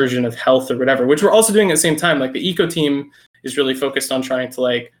 strict version of health or whatever, which we're also doing at the same time. Like the eco team is really focused on trying to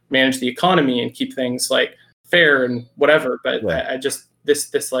like manage the economy and keep things like fair and whatever. But yeah. I just,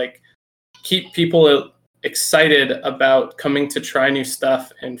 this like keep people excited about coming to try new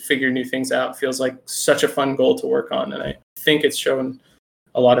stuff and figure new things out feels like such a fun goal to work on. And I think it's shown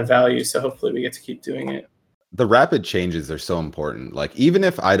a lot of value. So hopefully we get to keep doing it. The rapid changes are so important. Like, even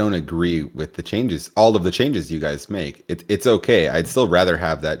if I don't agree with the changes, all of the changes you guys make, it's okay. I'd still rather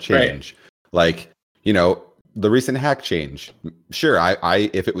have that change. Right. Like, the recent hack change. Sure, I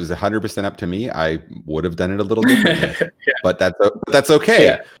if it was 100% up to me, I would have done it a little differently. Yeah. But that's okay.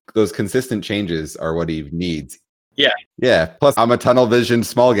 Yeah. Those consistent changes are what he needs. Yeah. Yeah. Plus, I'm a tunnel vision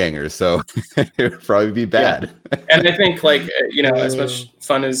small ganger, so it would probably be bad. Yeah. And I think, like, as much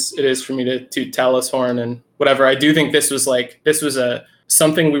fun as it is for me to toot Talos horn and whatever, I do think this was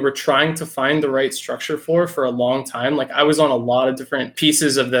something we were trying to find the right structure for a long time. Like, I was on a lot of different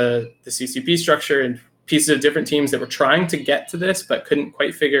pieces of the CCP structure and pieces of different teams that were trying to get to this but couldn't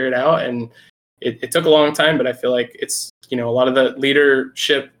quite figure it out, and it took a long time. But I feel like it's a lot of the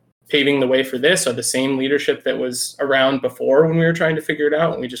leadership paving the way for this are the same leadership that was around before when we were trying to figure it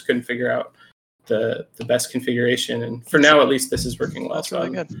out, and we just couldn't figure out the best configuration. And for now, at least, this is working well. That's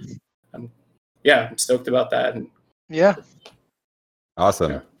really good. I'm stoked about that. And yeah,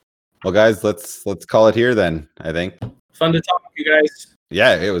 awesome. Yeah. Well, guys, let's call it here then. I think fun to talk to you guys.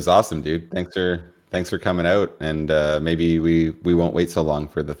 Yeah, it was awesome, dude. Thanks for coming out, and maybe we won't wait so long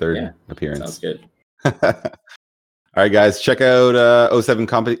for the third appearance. Sounds good. All right, guys, check out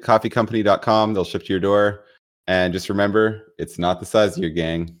 07coffeecompany.com. They'll ship to your door. And just remember, it's not the size of your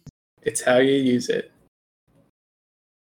gang. It's how you use it.